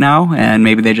limits right now, and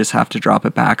maybe they just have to drop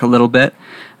it back a little bit.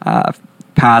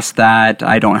 Past that,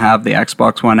 I don't have the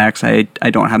Xbox One X. I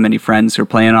don't have many friends who are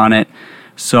playing on it,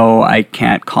 so I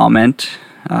can't comment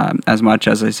as much.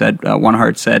 As I said, One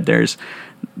Heart said there's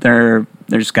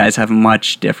guys having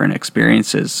much different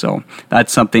experiences, so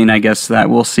that's something I guess that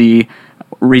we'll see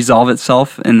resolve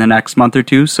itself in the next month or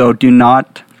two. So do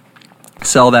not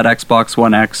sell that Xbox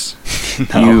One X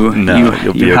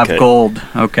You'll be you have okay. gold.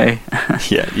 Okay.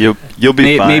 Yeah, you'll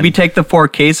be fine. Maybe take the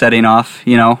 4K setting off.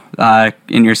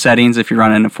 In your settings, if you're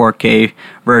running a 4K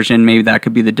version, maybe that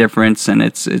could be the difference, and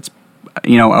it's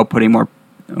outputting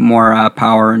more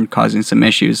power and causing some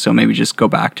issues. So maybe just go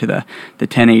back to the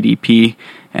 1080p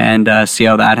and see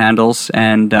how that handles,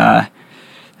 and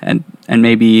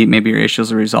maybe your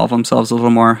issues will resolve themselves a little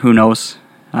more. Who knows?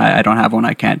 I don't have one.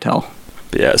 I can't tell.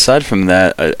 But yeah, aside from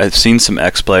that, I've seen some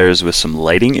X players with some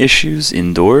lighting issues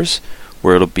indoors,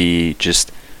 where it'll be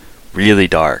just really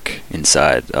dark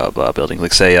inside of a building.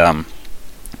 Like say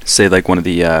like one of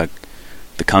the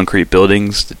concrete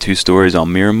buildings, the 2 stories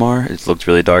on Miramar. It looked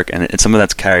really dark, and some of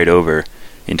that's carried over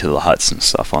into the huts and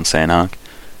stuff on Sandhawk.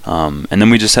 And then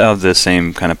we just have the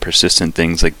same kind of persistent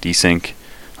things like desync,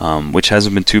 which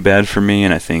hasn't been too bad for me,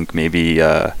 and I think maybe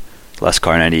less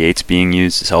Car 98s being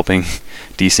used is helping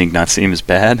desync not seem as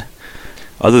bad.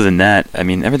 Other than that, I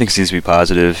mean, everything seems to be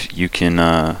positive. You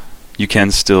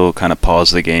can still kind of pause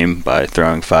the game by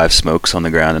throwing 5 smokes on the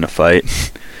ground in a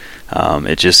fight.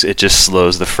 It just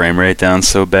slows the frame rate down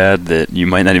so bad that you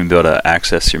might not even be able to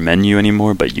access your menu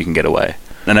anymore, but you can get away.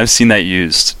 And I've seen that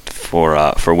used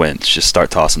for wins. Just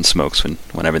start tossing smokes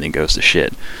when everything goes to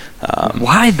shit.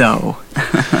 Why though?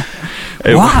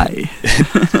 Why?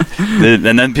 and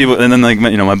then like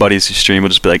my buddies who stream will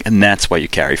just be like, and that's why you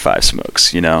carry 5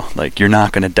 smokes. Like you're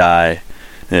not gonna die.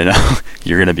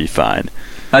 You're gonna be fine.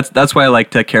 That's why I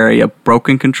like to carry a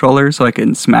broken controller so I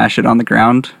can smash it on the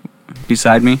ground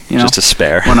beside me. Just a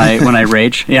spare when I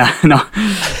rage. Yeah, no.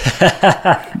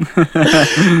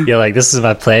 You're like, this is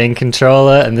my playing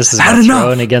controller, and this is my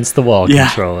throwing against the wall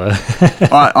controller.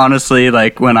 Honestly,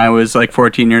 like when I was like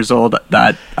 14 years old,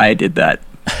 that I did that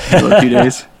for a few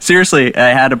days. Seriously, I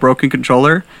had a broken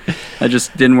controller that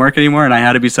just didn't work anymore, and I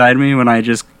had it beside me when I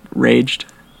just raged.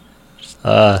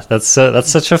 That's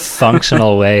such a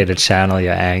functional way to channel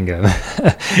your anger.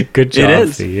 Good job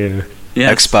for you.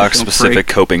 Yeah, Xbox specific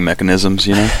coping mechanisms,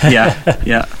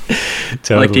 Yeah.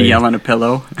 Totally. Like to yell on a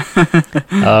pillow.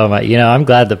 I'm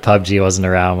glad that PUBG wasn't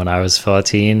around when I was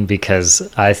 14, because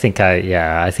I think I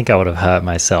would have hurt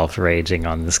myself raging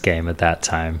on this game at that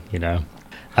time.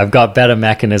 I've got better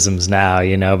mechanisms now,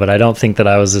 but I don't think that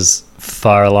I was as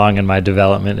far along in my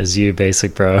development as you,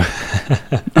 Basic Bro.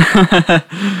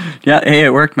 Yeah, hey,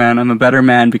 it worked, man. I'm a better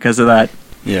man because of that.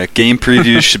 Yeah, game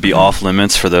previews should be off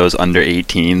limits for those under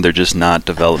 18. They're just not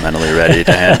developmentally ready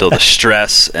to handle the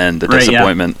stress and the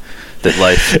disappointment that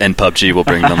life and PUBG will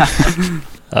bring them.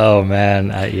 Oh man,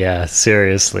 yeah,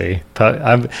 seriously.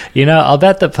 I'll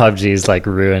bet that PUBG's like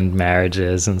ruined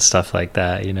marriages and stuff like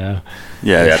that.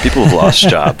 Yeah, people have lost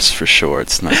jobs for sure.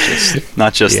 It's not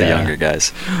just the younger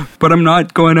guys. But I'm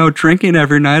not going out drinking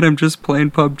every night. I'm just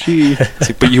playing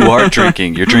PUBG. But you are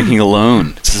drinking. You're drinking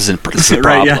alone. This is a problem.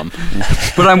 Right,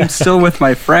 yeah. But I'm still with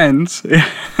my friends.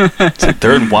 It's like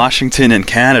they're in Washington and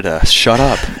Canada. Shut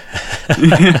up.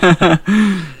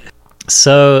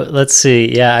 So let's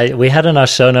see. Yeah, we had in our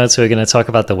show notes we were going to talk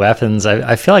about the weapons.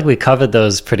 I feel like we covered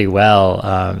those pretty well.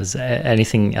 Is there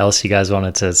anything else you guys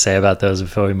wanted to say about those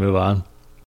before we move on?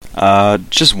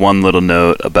 Just one little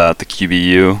note about the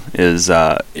QBU is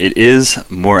it is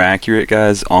more accurate,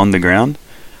 guys, on the ground,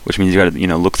 which means you got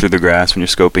to look through the grass when you're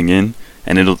scoping in,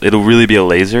 and it'll really be a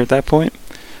laser at that point.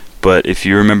 But if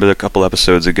you remember a couple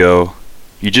episodes ago,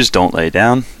 you just don't lay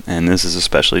down, and this is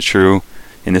especially true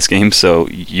in this game, so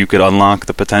you could unlock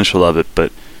the potential of it,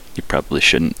 but you probably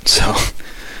shouldn't. So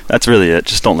that's really it.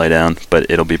 Just don't lay down, but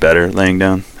it'll be better laying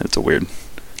down. It's a weird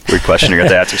question you're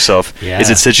going to ask yourself. Is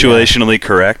it situationally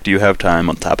correct? Do you have time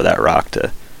on top of that rock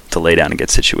to lay down and get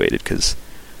situated? Because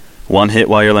one hit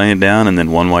while you're laying down and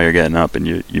then one while you're getting up, and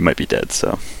you might be dead.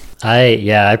 So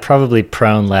I probably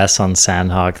prone less on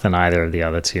Sandhawk than either of the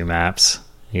other 2 maps.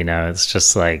 It's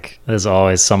just like there's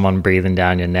always someone breathing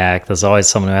down your neck. There's always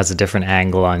someone who has a different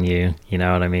angle on you. You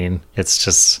know what I mean?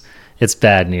 It's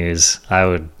bad news. I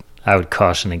would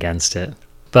caution against it.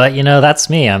 But, that's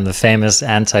me. I'm the famous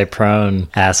anti-prone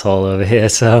asshole over here.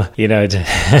 So,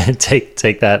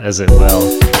 take that as it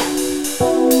will.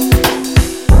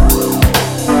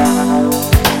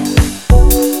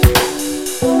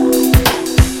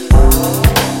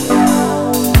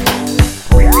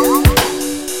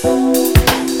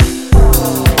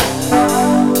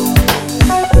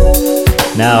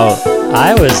 Now,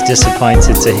 I was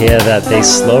disappointed to hear that they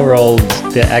slow-rolled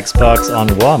the Xbox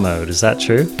on War mode. Is that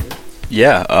true?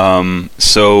 Yeah,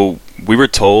 so we were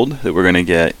told that we're going to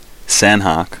get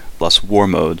Sandhawk plus War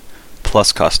mode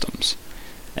plus customs.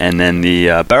 And then the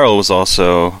barrel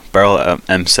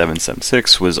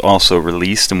M776 was also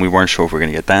released, and we weren't sure if we were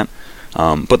going to get that.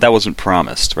 But that wasn't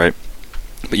promised, right?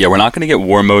 But yeah, we're not going to get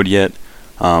War mode yet.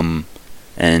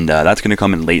 And that's going to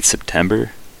come in late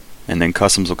September, and then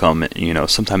customs will come,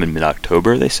 sometime in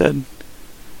mid-October, they said.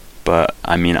 But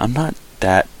I mean, I'm not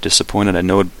that disappointed. I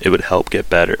know it would help get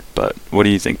better, but what do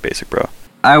you think, Basic Bro?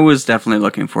 I was definitely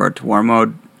looking forward to War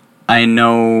Mode. I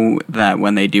know that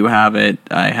when they do have it,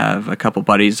 I have a couple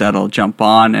buddies that'll jump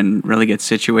on and really get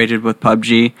situated with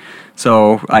PUBG.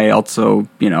 So I also,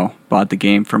 bought the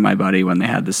game for my buddy when they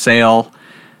had the sale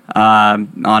on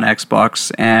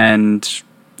Xbox. And,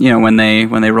 when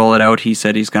they roll it out, he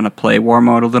said he's going to play War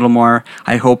Mode a little more.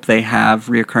 I hope they have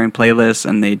reoccurring playlists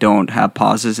and they don't have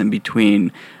pauses in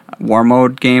between War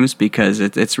Mode games, because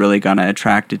it's really going to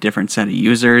attract a different set of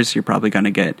users. You're probably going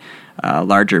to get a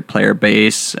larger player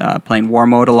base playing War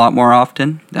Mode a lot more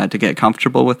often to get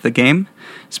comfortable with the game,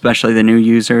 especially the new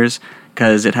users,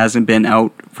 because it hasn't been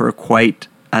out for quite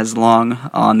as long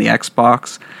on the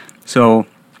Xbox. So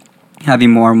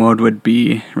having War Mode would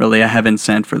be really a heaven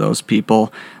sent for those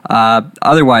people.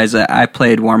 Otherwise, I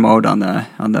played War Mode on the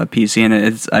PC,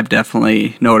 and I've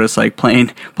definitely noticed, like,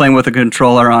 playing with a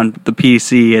controller on the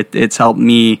PC. It's helped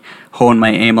me hone my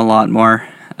aim a lot more.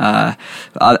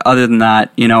 Other than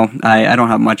that, I don't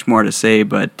have much more to say.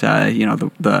 But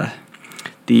the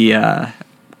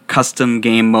custom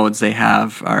game modes they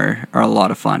have are a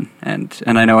lot of fun, and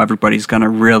I know everybody's gonna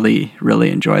really, really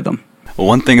enjoy them. Well,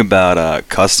 one thing about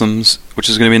customs, which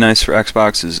is going to be nice for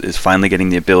Xbox, is finally getting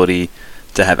the ability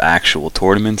to have actual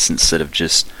tournaments instead of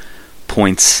just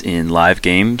points in live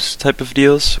games type of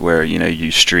deals, where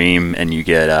you stream and you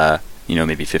get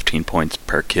maybe 15 points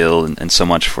per kill and so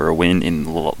much for a win in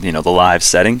the live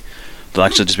setting. They'll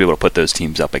actually just be able to put those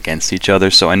teams up against each other.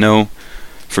 So I know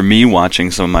for me,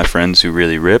 watching some of my friends who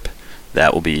really rip,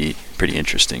 that will be pretty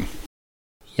interesting.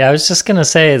 Yeah, I was just going to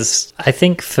say, I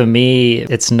think for me,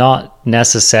 it's not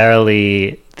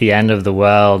necessarily the end of the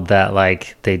world that,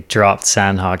 like, they dropped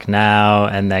Sandhawk now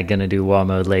and they're going to do War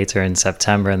Mode later in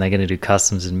September and they're going to do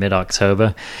customs in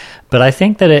mid-October. But I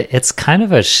think that it's kind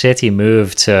of a shitty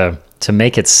move to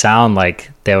make it sound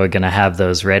like they were going to have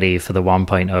those ready for the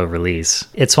 1.0 release.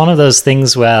 It's one of those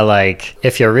things where, like,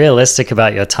 if you're realistic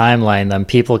about your timeline, then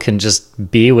people can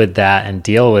just be with that and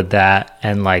deal with that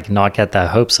and, like, not get their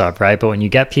hopes up, right? But when you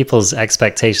get people's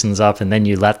expectations up and then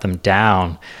you let them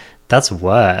down, that's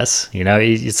worse.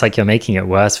 It's like you're making it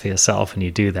worse for yourself when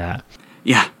you do that.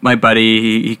 Yeah, my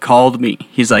buddy, he called me.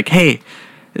 He's like, hey,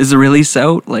 is the release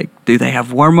out? Like, do they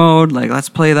have War Mode? Like, let's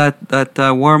play that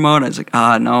War Mode. I was like,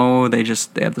 no, they have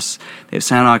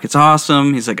Sandhawk. It's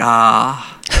awesome. He's like,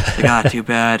 too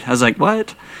bad. I was like,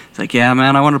 what? He's like, yeah,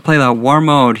 man, I want to play that War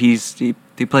Mode. He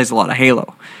plays a lot of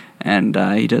Halo, and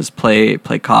he does play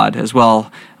COD as well.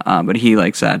 But he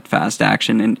likes that fast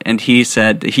action, and he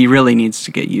said he really needs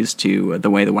to get used to the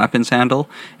way the weapons handle,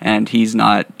 and he's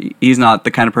not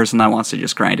the kind of person that wants to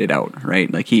just grind it out,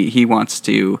 right? Like, he wants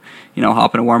to,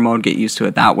 hop in a War Mode, get used to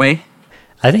it that way.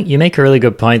 I think you make a really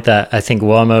good point that I think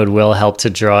War Mode will help to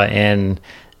draw in,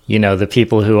 the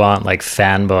people who aren't, like,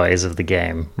 fanboys of the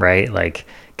game, right? Like,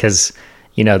 because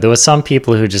there were some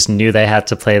people who just knew they had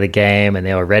to play the game and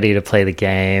they were ready to play the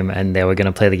game and they were going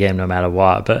to play the game no matter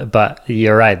what. But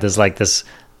you're right. There's, like, this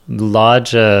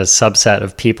larger subset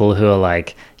of people who are,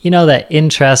 like, they're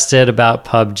interested about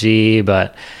PUBG,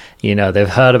 but, they've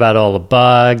heard about all the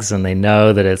bugs and they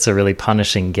know that it's a really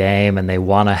punishing game and they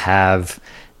want to have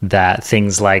that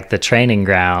things like the training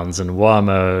grounds and War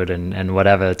Mode and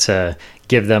whatever to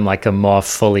give them, like, a more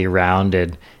fully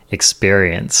rounded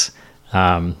experience.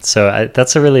 So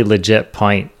that's a really legit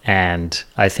point, and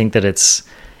I think that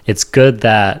it's good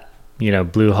that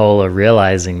Blue Hole are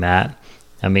realizing that.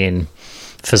 I mean,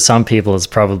 for some people it's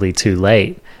probably too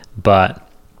late, but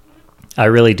I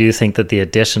really do think that the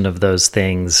addition of those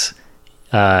things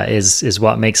is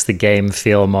what makes the game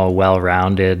feel more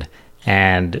well-rounded,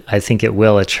 and I think it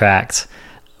will attract,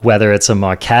 whether it's a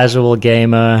more casual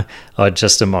gamer or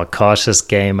just a more cautious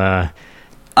gamer.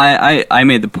 I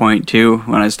made the point too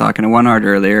when I was talking to OneHeart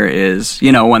earlier is,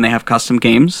 when they have custom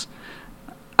games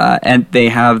and they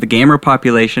have the gamer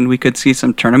population, we could see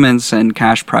some tournaments and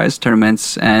cash prize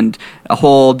tournaments and a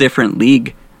whole different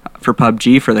league for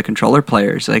PUBG for the controller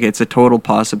players. Like, it's a total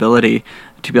possibility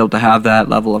to be able to have that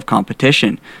level of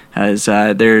competition, as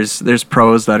there's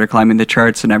pros that are climbing the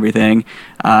charts and everything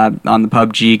on the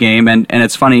PUBG game. And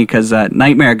it's funny because that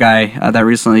Nightmare guy that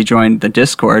recently joined the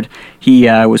Discord, he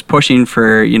was pushing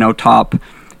for top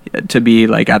to be,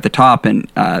 like, at the top. And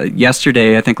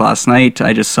yesterday, I think last night,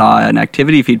 I just saw an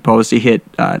activity feed post. He hit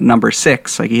number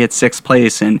 6. Like, he hit 6th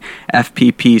place in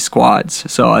FPP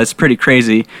squads. So it's pretty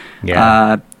crazy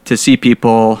to see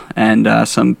people and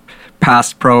some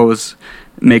past pros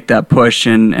make that push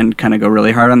and kind of go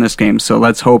really hard on this game. So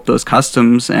let's hope those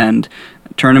customs and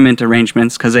tournament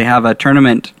arrangements, because they have a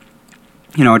tournament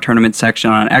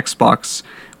section on Xbox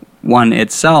One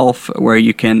itself where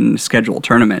you can schedule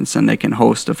tournaments and they can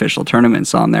host official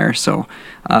tournaments on there. So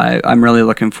I'm really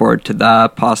looking forward to the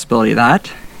possibility of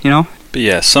that, But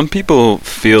yeah, some people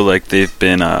feel like they've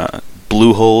been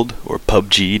blue-holed or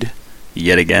PUBG'd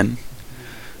yet again,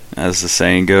 as the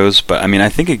saying goes. But I mean, I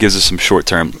think it gives us some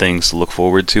short-term things to look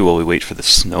forward to while we wait for the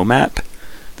snow map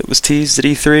that was teased at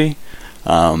E3.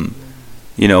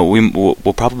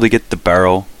 We'll probably get the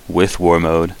barrel with war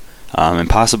mode, and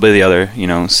possibly the other,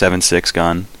 7.6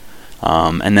 gun.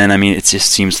 And then, I mean, it just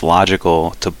seems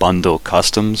logical to bundle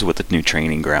customs with the new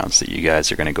training grounds that you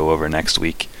guys are going to go over next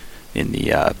week in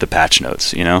the patch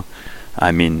notes.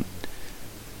 I mean,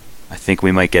 I think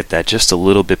we might get that just a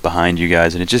little bit behind you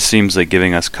guys, and it just seems like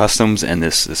giving us customs and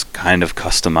this kind of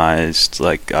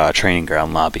customized training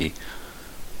ground lobby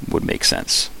would make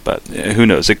sense. But who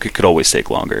knows? It could always take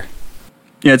longer.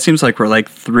 Yeah, it seems like we're like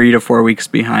 3 to 4 weeks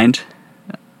behind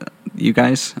you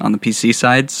guys on the PC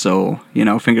side. So,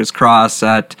 fingers crossed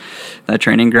that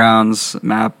training grounds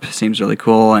map seems really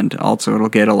cool, and also it'll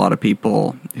get a lot of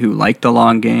people who like the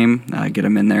long game, get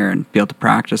them in there and be able to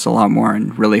practice a lot more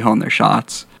and really hone their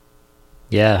shots.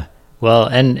 Yeah. Well,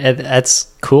 and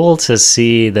it's cool to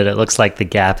see that it looks like the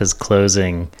gap is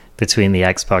closing between the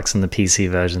Xbox and the PC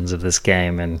versions of this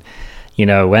game. And,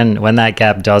 when that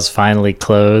gap does finally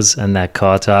close and they're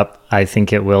caught up, I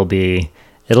think it'll be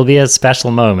a special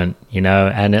moment,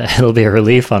 and it'll be a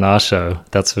relief on our show.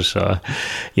 That's for sure,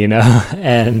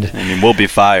 and I mean, we'll be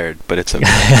fired, but it's okay.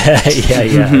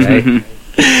 yeah, right.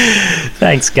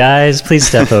 Thanks, guys. Please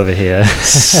step over here.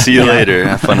 See you later.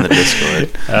 Have fun in the Discord.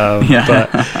 But,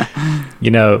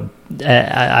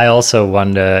 I also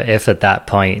wonder if at that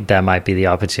point there might be the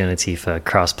opportunity for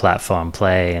cross-platform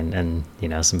play and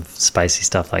some spicy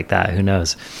stuff like that. Who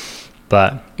knows?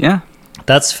 But yeah,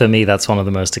 that's one of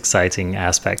the most exciting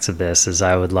aspects of this. Is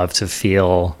I would love to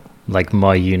feel like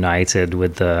more united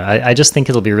with I just think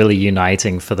it'll be really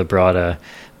uniting for the broader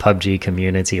PUBG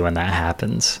community when that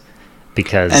happens.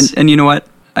 Because and you know what?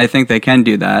 I think they can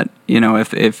do that.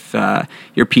 If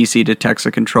your PC detects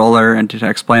a controller and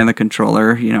detects play on the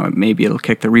controller, maybe it'll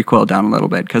kick the recoil down a little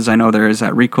bit, because I know there is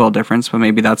that recoil difference, but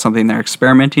maybe that's something they're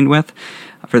experimenting with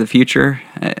for the future,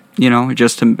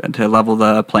 just to level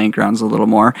the playing grounds a little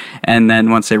more. And then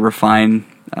once they refine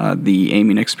the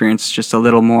aiming experience just a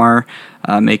little more,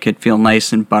 make it feel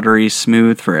nice and buttery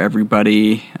smooth for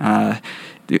everybody.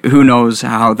 Who knows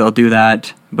how they'll do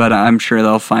that, but I'm sure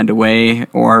they'll find a way,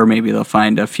 or maybe they'll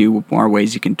find a few more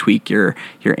ways you can tweak your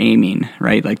aiming,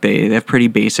 right? Like they have pretty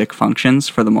basic functions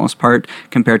for the most part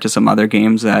compared to some other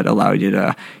games that allow you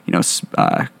to,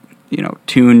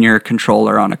 tune your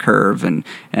controller on a curve and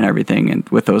everything, and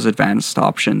with those advanced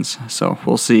options. So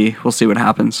we'll see what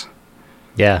happens.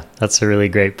 Yeah, that's a really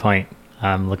great point.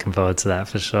 I'm looking forward to that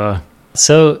for sure.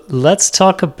 So let's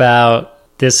talk about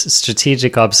this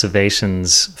strategic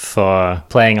observations for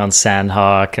playing on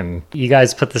Sandhawk, and you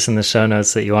guys put this in the show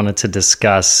notes that you wanted to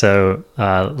discuss. So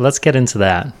let's get into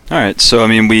that. All right. So I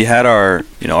mean, we had our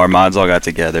mods all got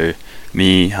together.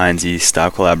 Me, Heinzie,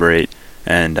 Stop Collaborate,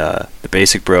 and the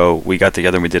Basic Bro. We got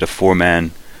together and we did a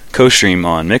 4-man co-stream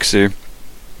on Mixer.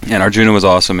 And Arjuna was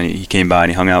awesome, and he came by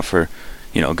and he hung out for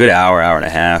a good hour and a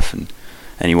half, and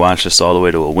he watched us all the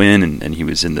way to a win, and he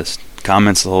was in the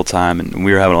comments the whole time, and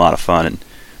we were having a lot of fun,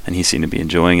 and he seemed to be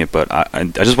enjoying it. But I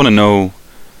just want to know,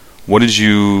 what did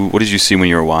you see when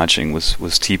you were watching? Was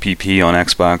TPP on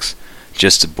Xbox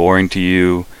just boring to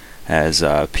you as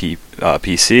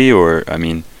PC, or I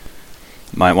mean,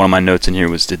 one of my notes in here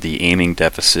was, did the aiming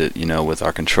deficit, with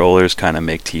our controllers, kind of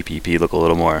make TPP look a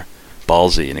little more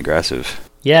ballsy and aggressive?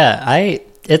 Yeah,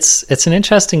 it's an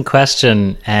interesting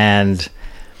question, and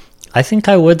I think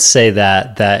I would say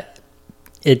that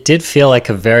it did feel like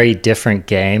a very different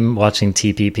game watching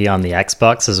TPP on the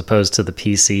Xbox as opposed to the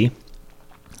PC.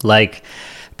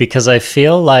 Because I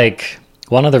feel like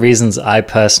one of the reasons I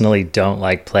personally don't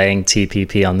like playing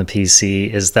TPP on the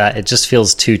PC is that it just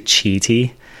feels too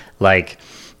cheaty.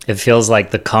 It feels like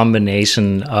the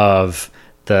combination of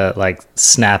the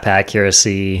snap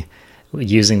accuracy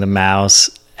using the mouse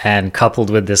and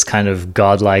coupled with this kind of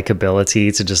godlike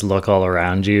ability to just look all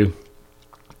around you.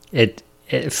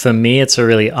 For me, it's a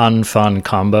really unfun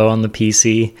combo on the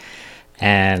PC,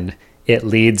 and it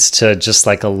leads to just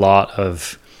a lot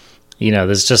of,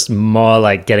 there's just more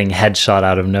getting headshot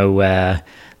out of nowhere.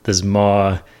 There's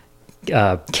more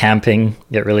camping.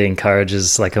 It really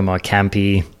encourages a more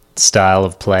campy style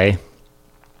of play.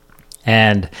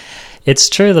 And It's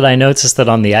true that I noticed that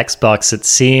on the Xbox,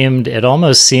 it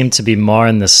almost seemed to be more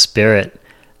in the spirit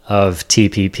of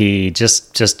TPP,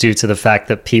 just due to the fact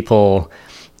that people,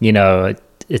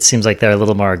 it seems like they're a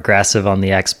little more aggressive on the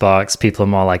Xbox. People are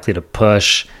more likely to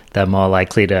push. They're more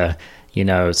likely to,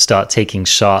 start taking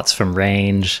shots from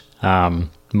range.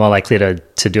 More likely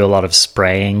to do a lot of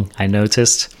spraying, I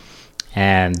noticed.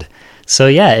 And so,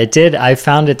 yeah, it did. I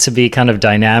found it to be kind of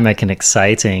dynamic and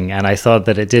exciting. And I thought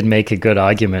that it did make a good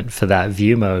argument for that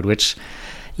view mode, which,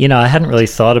 I hadn't really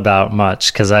thought about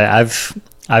much because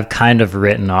I've kind of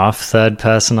written off third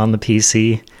person on the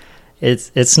PC.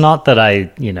 It's not that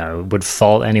I, would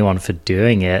fault anyone for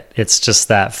doing it. It's just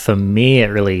that for me, it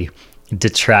really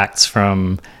detracts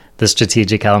from the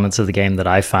strategic elements of the game that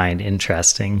I find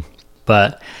interesting.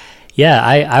 But yeah,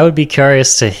 I would be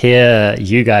curious to hear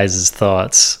you guys'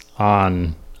 thoughts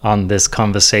on this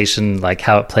conversation, like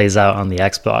how it plays out on the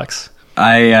Xbox.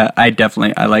 I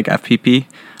definitely like FPP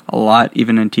a lot,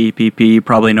 even in TPP. You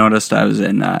probably noticed I was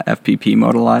in FPP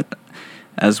mode a lot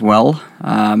as well.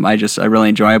 I really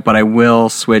enjoy it, but I will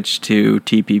switch to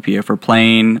TPP if we're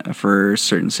playing for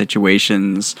certain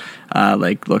situations,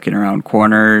 like looking around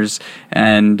corners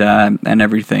and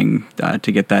everything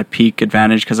to get that peak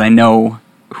advantage, because I know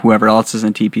whoever else is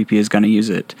in TPP is going to use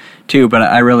it too. But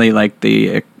I really like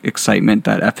the excitement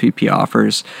that FPP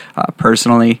offers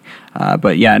personally.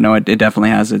 But yeah, no, it definitely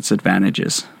has its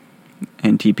advantages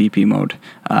in TPP mode.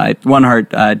 One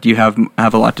Heart, do you have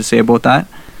a lot to say about that?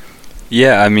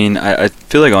 Yeah, I mean, I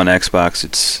feel like on Xbox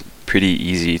it's pretty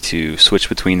easy to switch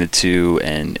between the two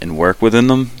and work within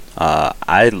them.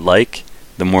 I like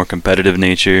the more competitive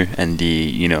nature and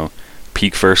the,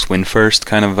 peak first, win first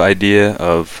kind of idea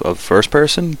of first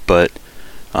person, but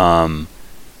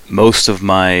most of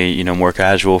my, more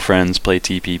casual friends play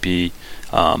TPP.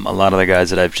 A lot of the guys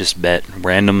that I've just met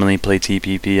randomly play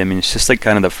TPP. I mean, it's just like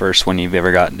kind of the first one you've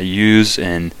ever gotten to use,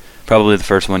 and probably the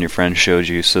first one your friend showed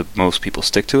you, so most people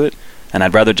stick to it. And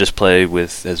I'd rather just play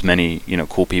with as many,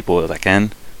 cool people as I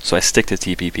can, so I stick to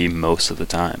TPP most of the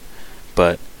time.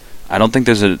 But I don't think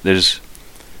I don't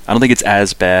think it's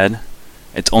as bad.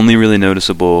 It's only really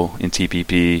noticeable in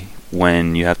TPP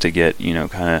when you have to get, you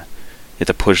have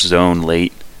to push zone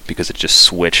late because it just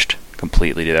switched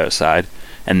completely to the other side.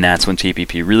 And that's when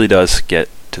TPP really does get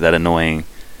to that annoying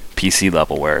PC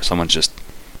level where someone's just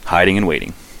hiding and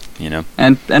waiting.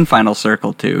 And Final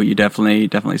Circle too. You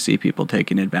definitely see people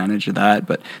taking advantage of that.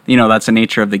 But that's the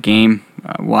nature of the game.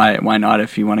 Why not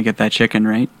if you want to get that chicken,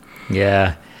 right?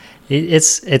 Yeah,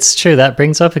 it's true. That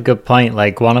brings up a good point.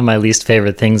 Like, one of my least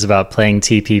favorite things about playing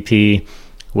TPP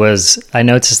was I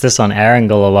noticed this on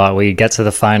Erangel a lot, where you get to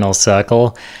the final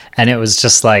circle and it was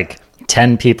just like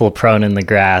 10 people prone in the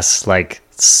grass, like,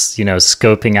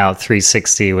 scoping out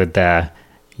 360 with their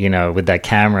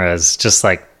cameras, just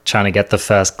like trying to get the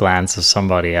first glance of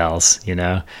somebody else,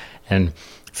 and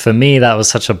for me that was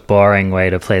such a boring way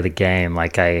to play the game.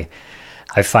 Like, I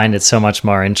find it so much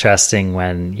more interesting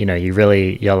when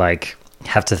you're like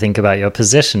have to think about your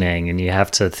positioning, and you have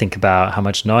to think about how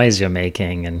much noise you're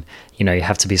making, and you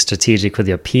have to be strategic with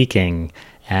your peaking,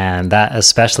 and that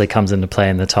especially comes into play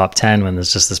in the top 10 when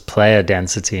there's just this player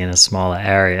density in a smaller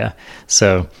area.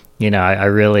 So I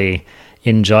really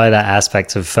enjoy that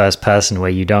aspect of first person where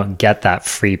you don't get that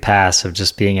free pass of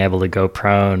just being able to go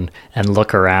prone and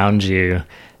look around you.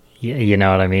 You know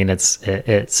what I mean? It's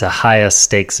a higher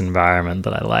stakes environment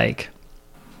that I like.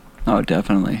 Oh,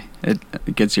 definitely.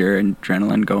 It gets your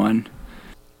adrenaline going.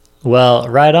 Well,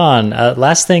 right on.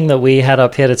 Last thing that we had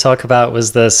up here to talk about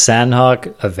was the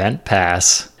Sandhawk event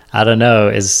pass. I don't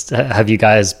know. Have you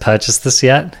guys purchased this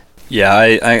yet? Yeah,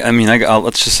 I mean,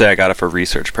 let's just say I got it for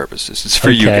research purposes. It's for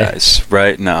you guys,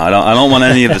 right? No, I don't want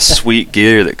any of the sweet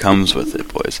gear that comes with it,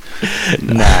 boys.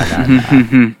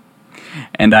 Nah.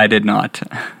 And I did not.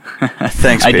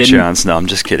 Thanks, Patreons. No, I'm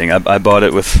just kidding. I bought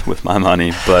it with my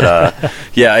money, but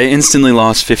yeah, I instantly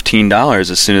lost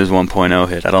 $15 as soon as 1.0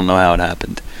 hit. I don't know how it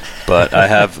happened, but I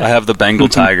have the Bengal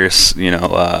Tigers,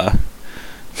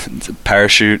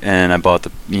 parachute, and I bought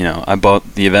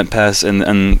the event pass,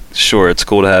 and sure, it's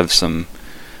cool to have some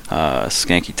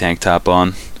skanky tank top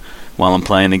on while I'm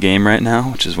playing the game right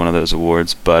now, which is one of those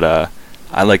awards, but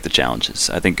I like the challenges.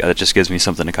 I think it just gives me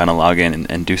something to kind of log in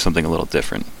and do something a little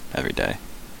different every day.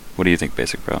 What do you think,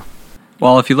 Basic Pro?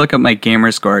 Well, if you look at my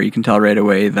gamer score, you can tell right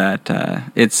away that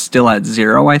it's still at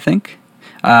 0, I think.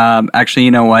 Actually,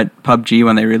 you know what? PUBG,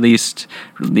 when they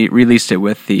released it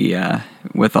with the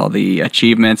with all the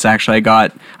achievements, actually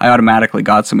I automatically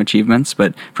got some achievements,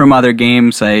 but from other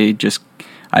games I just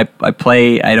I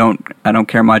play. I don't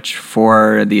care much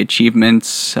for the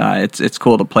achievements. It's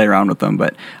cool to play around with them,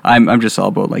 but I'm just all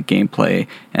about like gameplay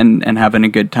and having a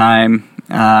good time.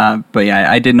 But yeah,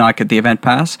 I did not get the event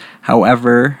pass.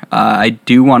 However, I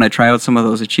do want to try out some of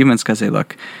those achievements because they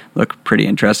look pretty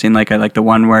interesting. Like I like the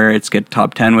one where it's get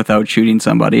top 10 without shooting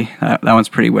somebody. That one's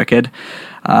pretty wicked.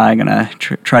 I'm gonna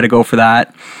try to go for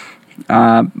that.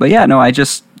 But yeah, no,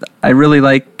 I really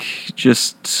like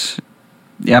just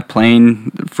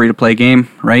playing free to play game.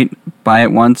 Right, buy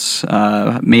it once.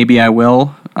 Maybe I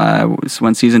will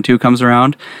when season 2 comes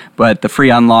around. But the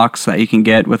free unlocks that you can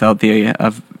get without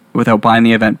buying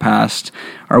the event pass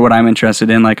are what I'm interested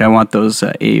in. Like I want those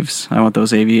Aves. I want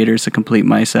those aviators to complete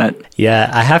my set. Yeah,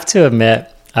 I have to admit,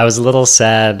 I was a little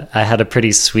sad. I had a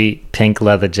pretty sweet pink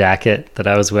leather jacket that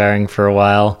I was wearing for a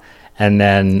while. And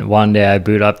then one day I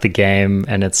boot up the game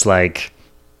and it's like,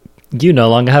 you no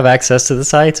longer have access to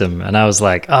this item. And I was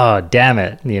like, oh, damn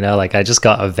it. Like I just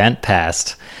got event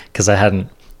passed because I hadn't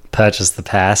purchased the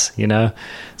pass,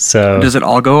 So does it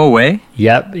all go away?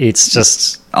 Yep, it's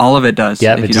just all of it does.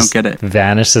 Yep, if you don't get it,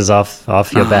 vanishes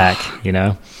off your back,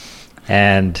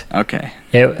 And okay,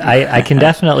 I can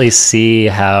definitely see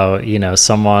how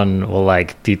someone will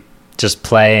like be just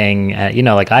playing.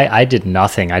 Like I did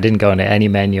nothing. I didn't go into any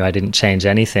menu. I didn't change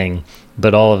anything.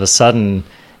 But all of a sudden,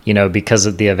 because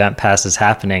of the event passes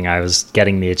happening, I was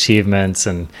getting the achievements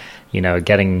and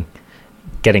getting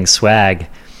swag.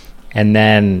 And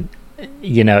then,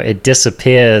 it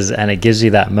disappears and it gives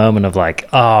you that moment of like,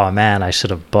 oh man, I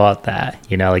should have bought that.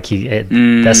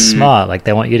 They're smart. Like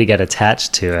they want you to get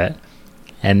attached to it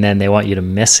and then they want you to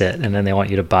miss it and then they want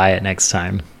you to buy it next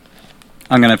time.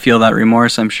 I'm going to feel that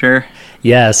remorse, I'm sure.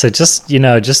 Yeah. So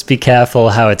just be careful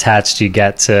how attached you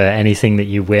get to anything that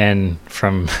you win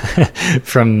from,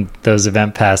 from those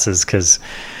event passes. 'Cause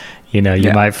you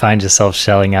might find yourself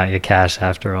shelling out your cash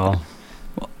after all.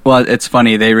 Well, it's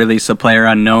funny. They released a Player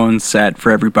Unknown set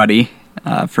for everybody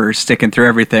for sticking through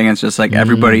everything. It's just like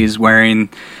everybody's wearing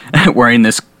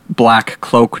this black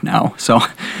cloak now. So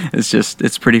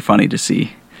it's pretty funny to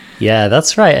see. Yeah,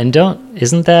 that's right. And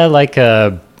isn't there like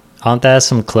aren't there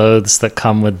some clothes that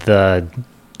come with the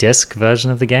disc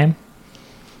version of the game?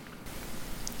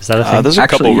 Is that a thing? There's a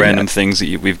couple random things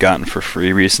that we've gotten for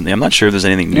free recently. I'm not sure if there's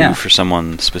anything new for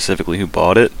someone specifically who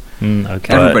bought it.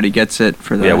 Okay. Everybody gets it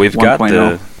for the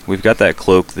 1.0. We've got that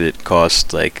cloak that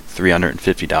cost like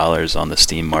 $350 on the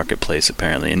Steam marketplace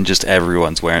apparently, and just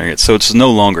everyone's wearing it, so it's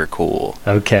no longer cool.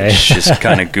 Okay. It's just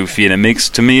kind of goofy, and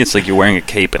to me it's like you're wearing a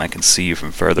cape and I can see you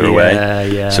from further away.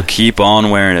 Yeah. So keep on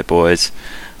wearing it, boys.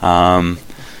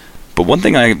 But one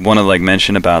thing I want to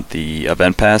mention about the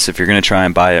event pass, if you're going to try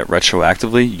and buy it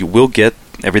retroactively, you will get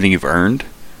everything you've earned,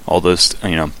 all those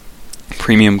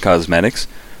premium cosmetics,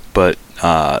 but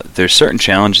there's certain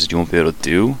challenges you won't be able to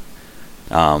do.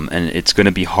 And it's going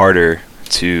to be harder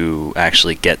to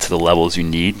actually get to the levels you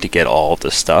need to get all of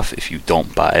the stuff if you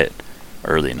don't buy it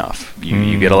early enough.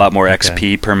 You get a lot more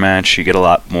XP per match. You get a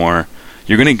lot more.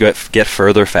 You're going to get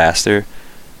further faster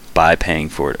by paying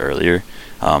for it earlier.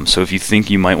 So if you think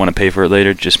you might want to pay for it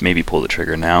later, just maybe pull the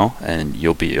trigger now, and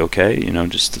you'll be okay.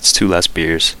 Just it's 2 less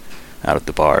beers out at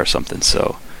the bar or something.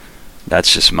 So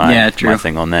that's just my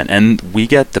thing on that. And we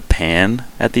get the pan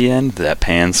at the end, that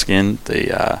pan skin,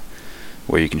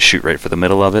 where you can shoot right for the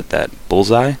middle of it, that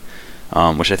bullseye,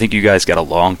 which I think you guys got a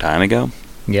long time ago.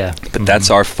 Yeah. But that's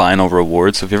our final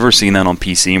reward. So if you've ever seen that on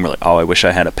PC and we're like, oh, I wish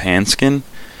I had a pan skin,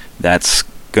 that's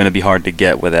going to be hard to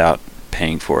get without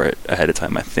paying for it ahead of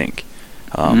time, I think.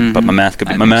 But my math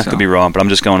could be wrong, but I'm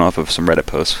just going off of some Reddit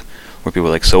posts where people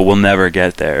are like, so we'll never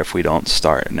get there if we don't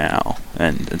start now.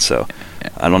 And so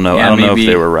I don't know. I don't know if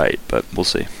they were right, but we'll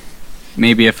see.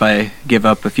 Maybe if I give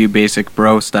up a few basic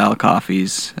bro-style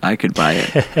coffees, I could buy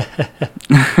it.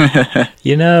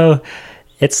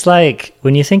 It's like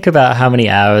when you think about how many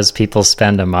hours people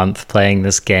spend a month playing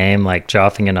this game, like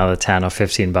dropping another 10 or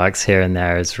 15 bucks here and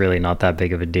there is really not that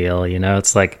big of a deal.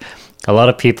 It's like a lot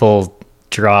of people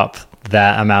drop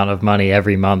that amount of money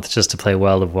every month just to play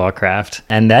World of Warcraft,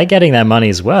 and they're getting their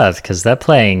money's worth because they're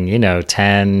playing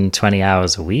 10, 20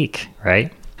 hours a week,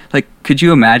 right? Like, could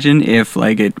you imagine if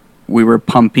we were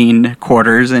pumping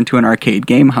quarters into an arcade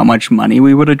game, how much money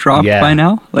we would have dropped by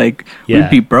now? We'd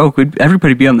be broke.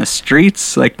 Everybody be on the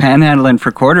streets, panhandling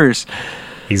for quarters.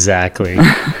 Exactly.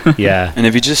 Yeah. And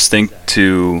if you just think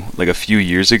to a few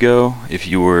years ago, if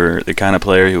you were the kind of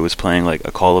player who was playing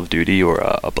a Call of Duty or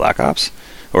a Black Ops,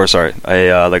 or sorry,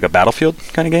 a Battlefield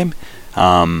kind of game,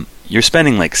 you're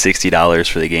spending $60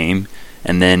 for the game,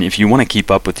 and then if you want to keep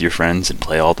up with your friends and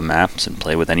play all the maps and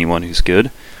play with anyone who's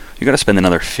good, you got to spend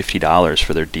another $50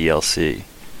 for their DLC.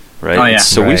 right? Oh, yeah.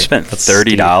 So we spent That's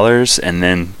 $30 and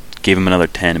then gave him another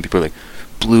 10, and people are like,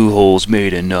 Blue Hole's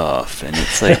made enough, and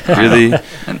it's like, really?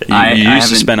 You used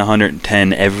to spend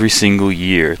 110 every single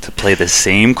year to play the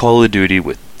same Call of Duty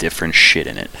with different shit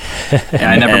in it.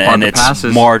 I never bought the passes.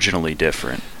 It's marginally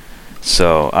different.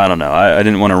 So I don't know. I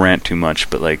didn't want to rant too much,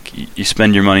 but like you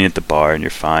spend your money at the bar and you're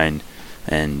fine,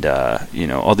 and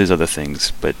all these other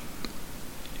things. But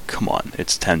come on,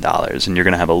 it's $10, and you're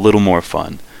gonna have a little more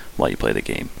fun while you play the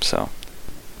game. So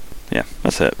yeah,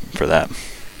 that's it for that.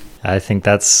 I think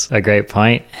that's a great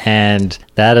point. And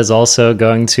that is also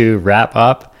going to wrap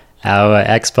up our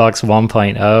Xbox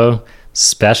 1.0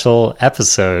 special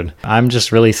episode. I'm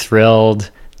just really thrilled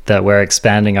that we're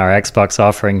expanding our Xbox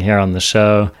offering here on the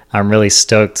show. I'm really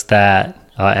stoked that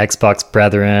our Xbox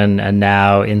brethren are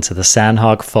now into the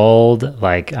Sandhawk fold.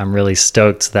 Like, I'm really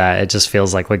stoked that it just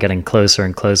feels like we're getting closer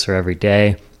and closer every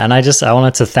day. And I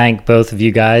wanted to thank both of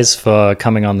you guys for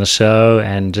coming on the show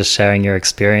and just sharing your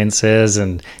experiences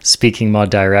and speaking more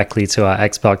directly to our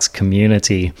Xbox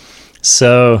community.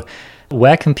 So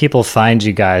where can people find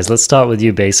you guys? Let's start with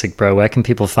you, Basic Bro. Where can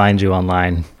people find you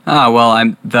online? Well,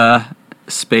 I'm the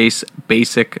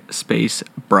basic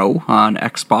bro on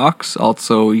Xbox.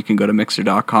 Also, you can go to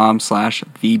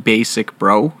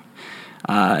mixer.com/thebasicbro.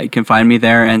 You can find me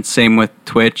there, and same with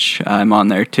Twitch. I'm on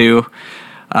there too.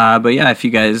 But yeah, if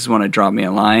you guys want to drop me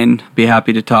a line, be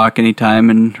happy to talk anytime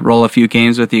and roll a few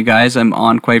games with you guys. I'm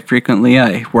on quite frequently.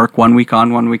 I work 1 week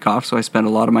on, 1 week off, so I spend a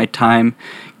lot of my time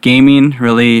gaming,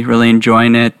 really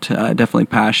enjoying it, definitely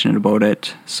passionate about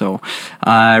it. So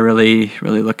really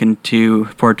looking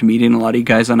forward to meeting a lot of you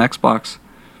guys on Xbox.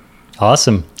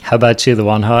 Awesome. How about you, the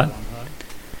One Hot?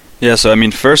 Yeah, so I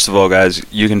mean, first of all, guys,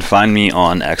 you can find me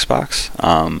on Xbox.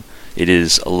 It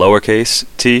is lowercase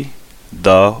t,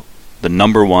 the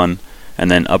number 1, and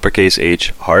then uppercase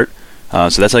H, heart. So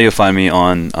that's how you'll find me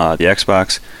on the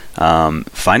Xbox.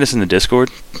 Find us in the Discord.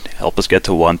 Help us get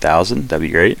to 1,000. That'd be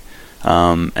great.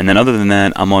 And then other than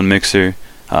that, I'm on Mixer,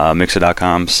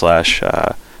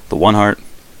 mixer.com/the1heart,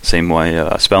 same way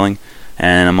spelling,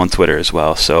 and I'm on Twitter as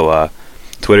well. So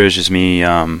Twitter is just me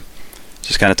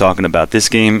just kind of talking about this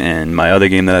game and my other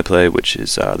game that I play, which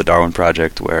is the Darwin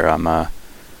Project, where I'm a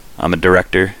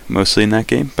director mostly in that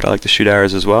game, but I like to shoot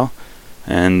arrows as well.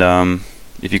 And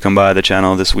if you come by the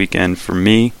channel this weekend for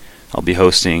me, I'll be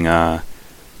hosting the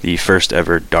first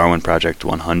ever Darwin Project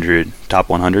 100 Top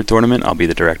 100 tournament. I'll be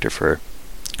the director for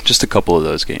just a couple of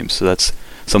those games. So that's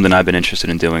something I've been interested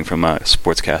in doing from a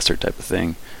sportscaster type of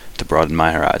thing to broaden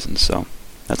my horizons. So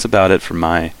that's about it for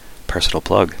my personal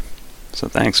plug. So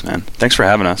thanks, man. Thanks for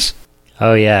having us.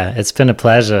 Oh yeah, it's been a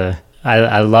pleasure.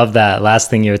 I love that last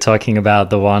thing you were talking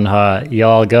about, the One Hot.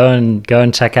 Y'all go and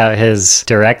check out his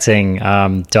directing.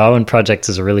 Darwin Project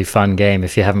is a really fun game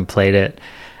if you haven't played it.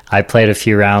 I played a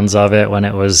few rounds of it when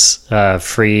it was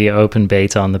free open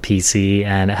beta on the PC,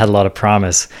 and it had a lot of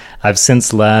promise. I've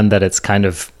since learned that it's kind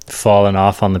of fallen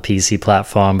off on the PC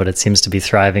platform, but it seems to be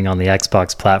thriving on the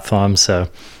Xbox platform. So,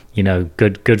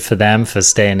 good for them for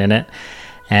staying in it.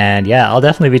 And yeah, I'll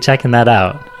definitely be checking that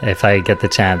out if I get the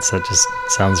chance. That just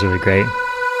sounds really great.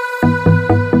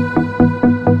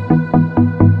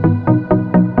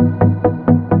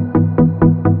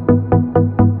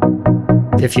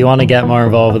 If you want to get more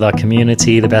involved with our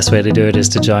community, the best way to do it is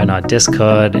to join our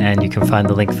Discord, and you can find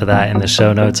the link for that in the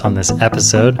show notes on this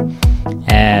episode.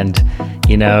 And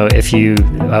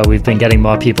we've been getting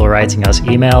more people writing us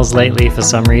emails lately for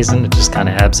some reason. It just kind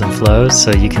of ebbs and flows.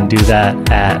 So you can do that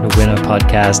at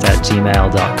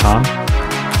winnowpodcast@gmail.com.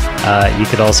 You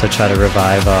could also try to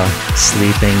revive our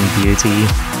sleeping beauty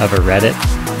of a Reddit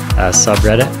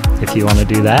subreddit if you want to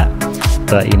do that.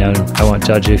 But, I won't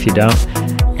judge you if you don't.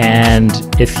 And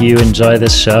if you enjoy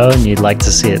this show and you'd like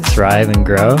to see it thrive and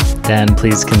grow, then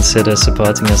please consider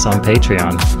supporting us on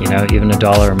Patreon. Even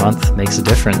 $1 a month makes a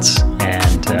difference.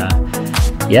 And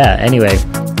anyway,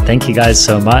 thank you guys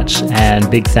so much. And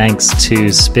big thanks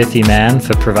to Spiffy Man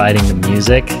for providing the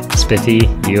music. Spiffy,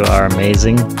 you are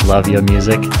amazing. Love your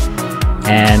music.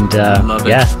 And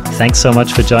thanks so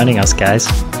much for joining us, guys.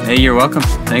 Hey, you're welcome.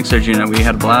 Thanks, Arjuna. We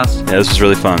had a blast. Yeah, this was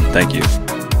really fun. Thank you.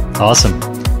 Awesome.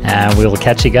 And we will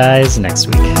catch you guys next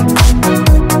week.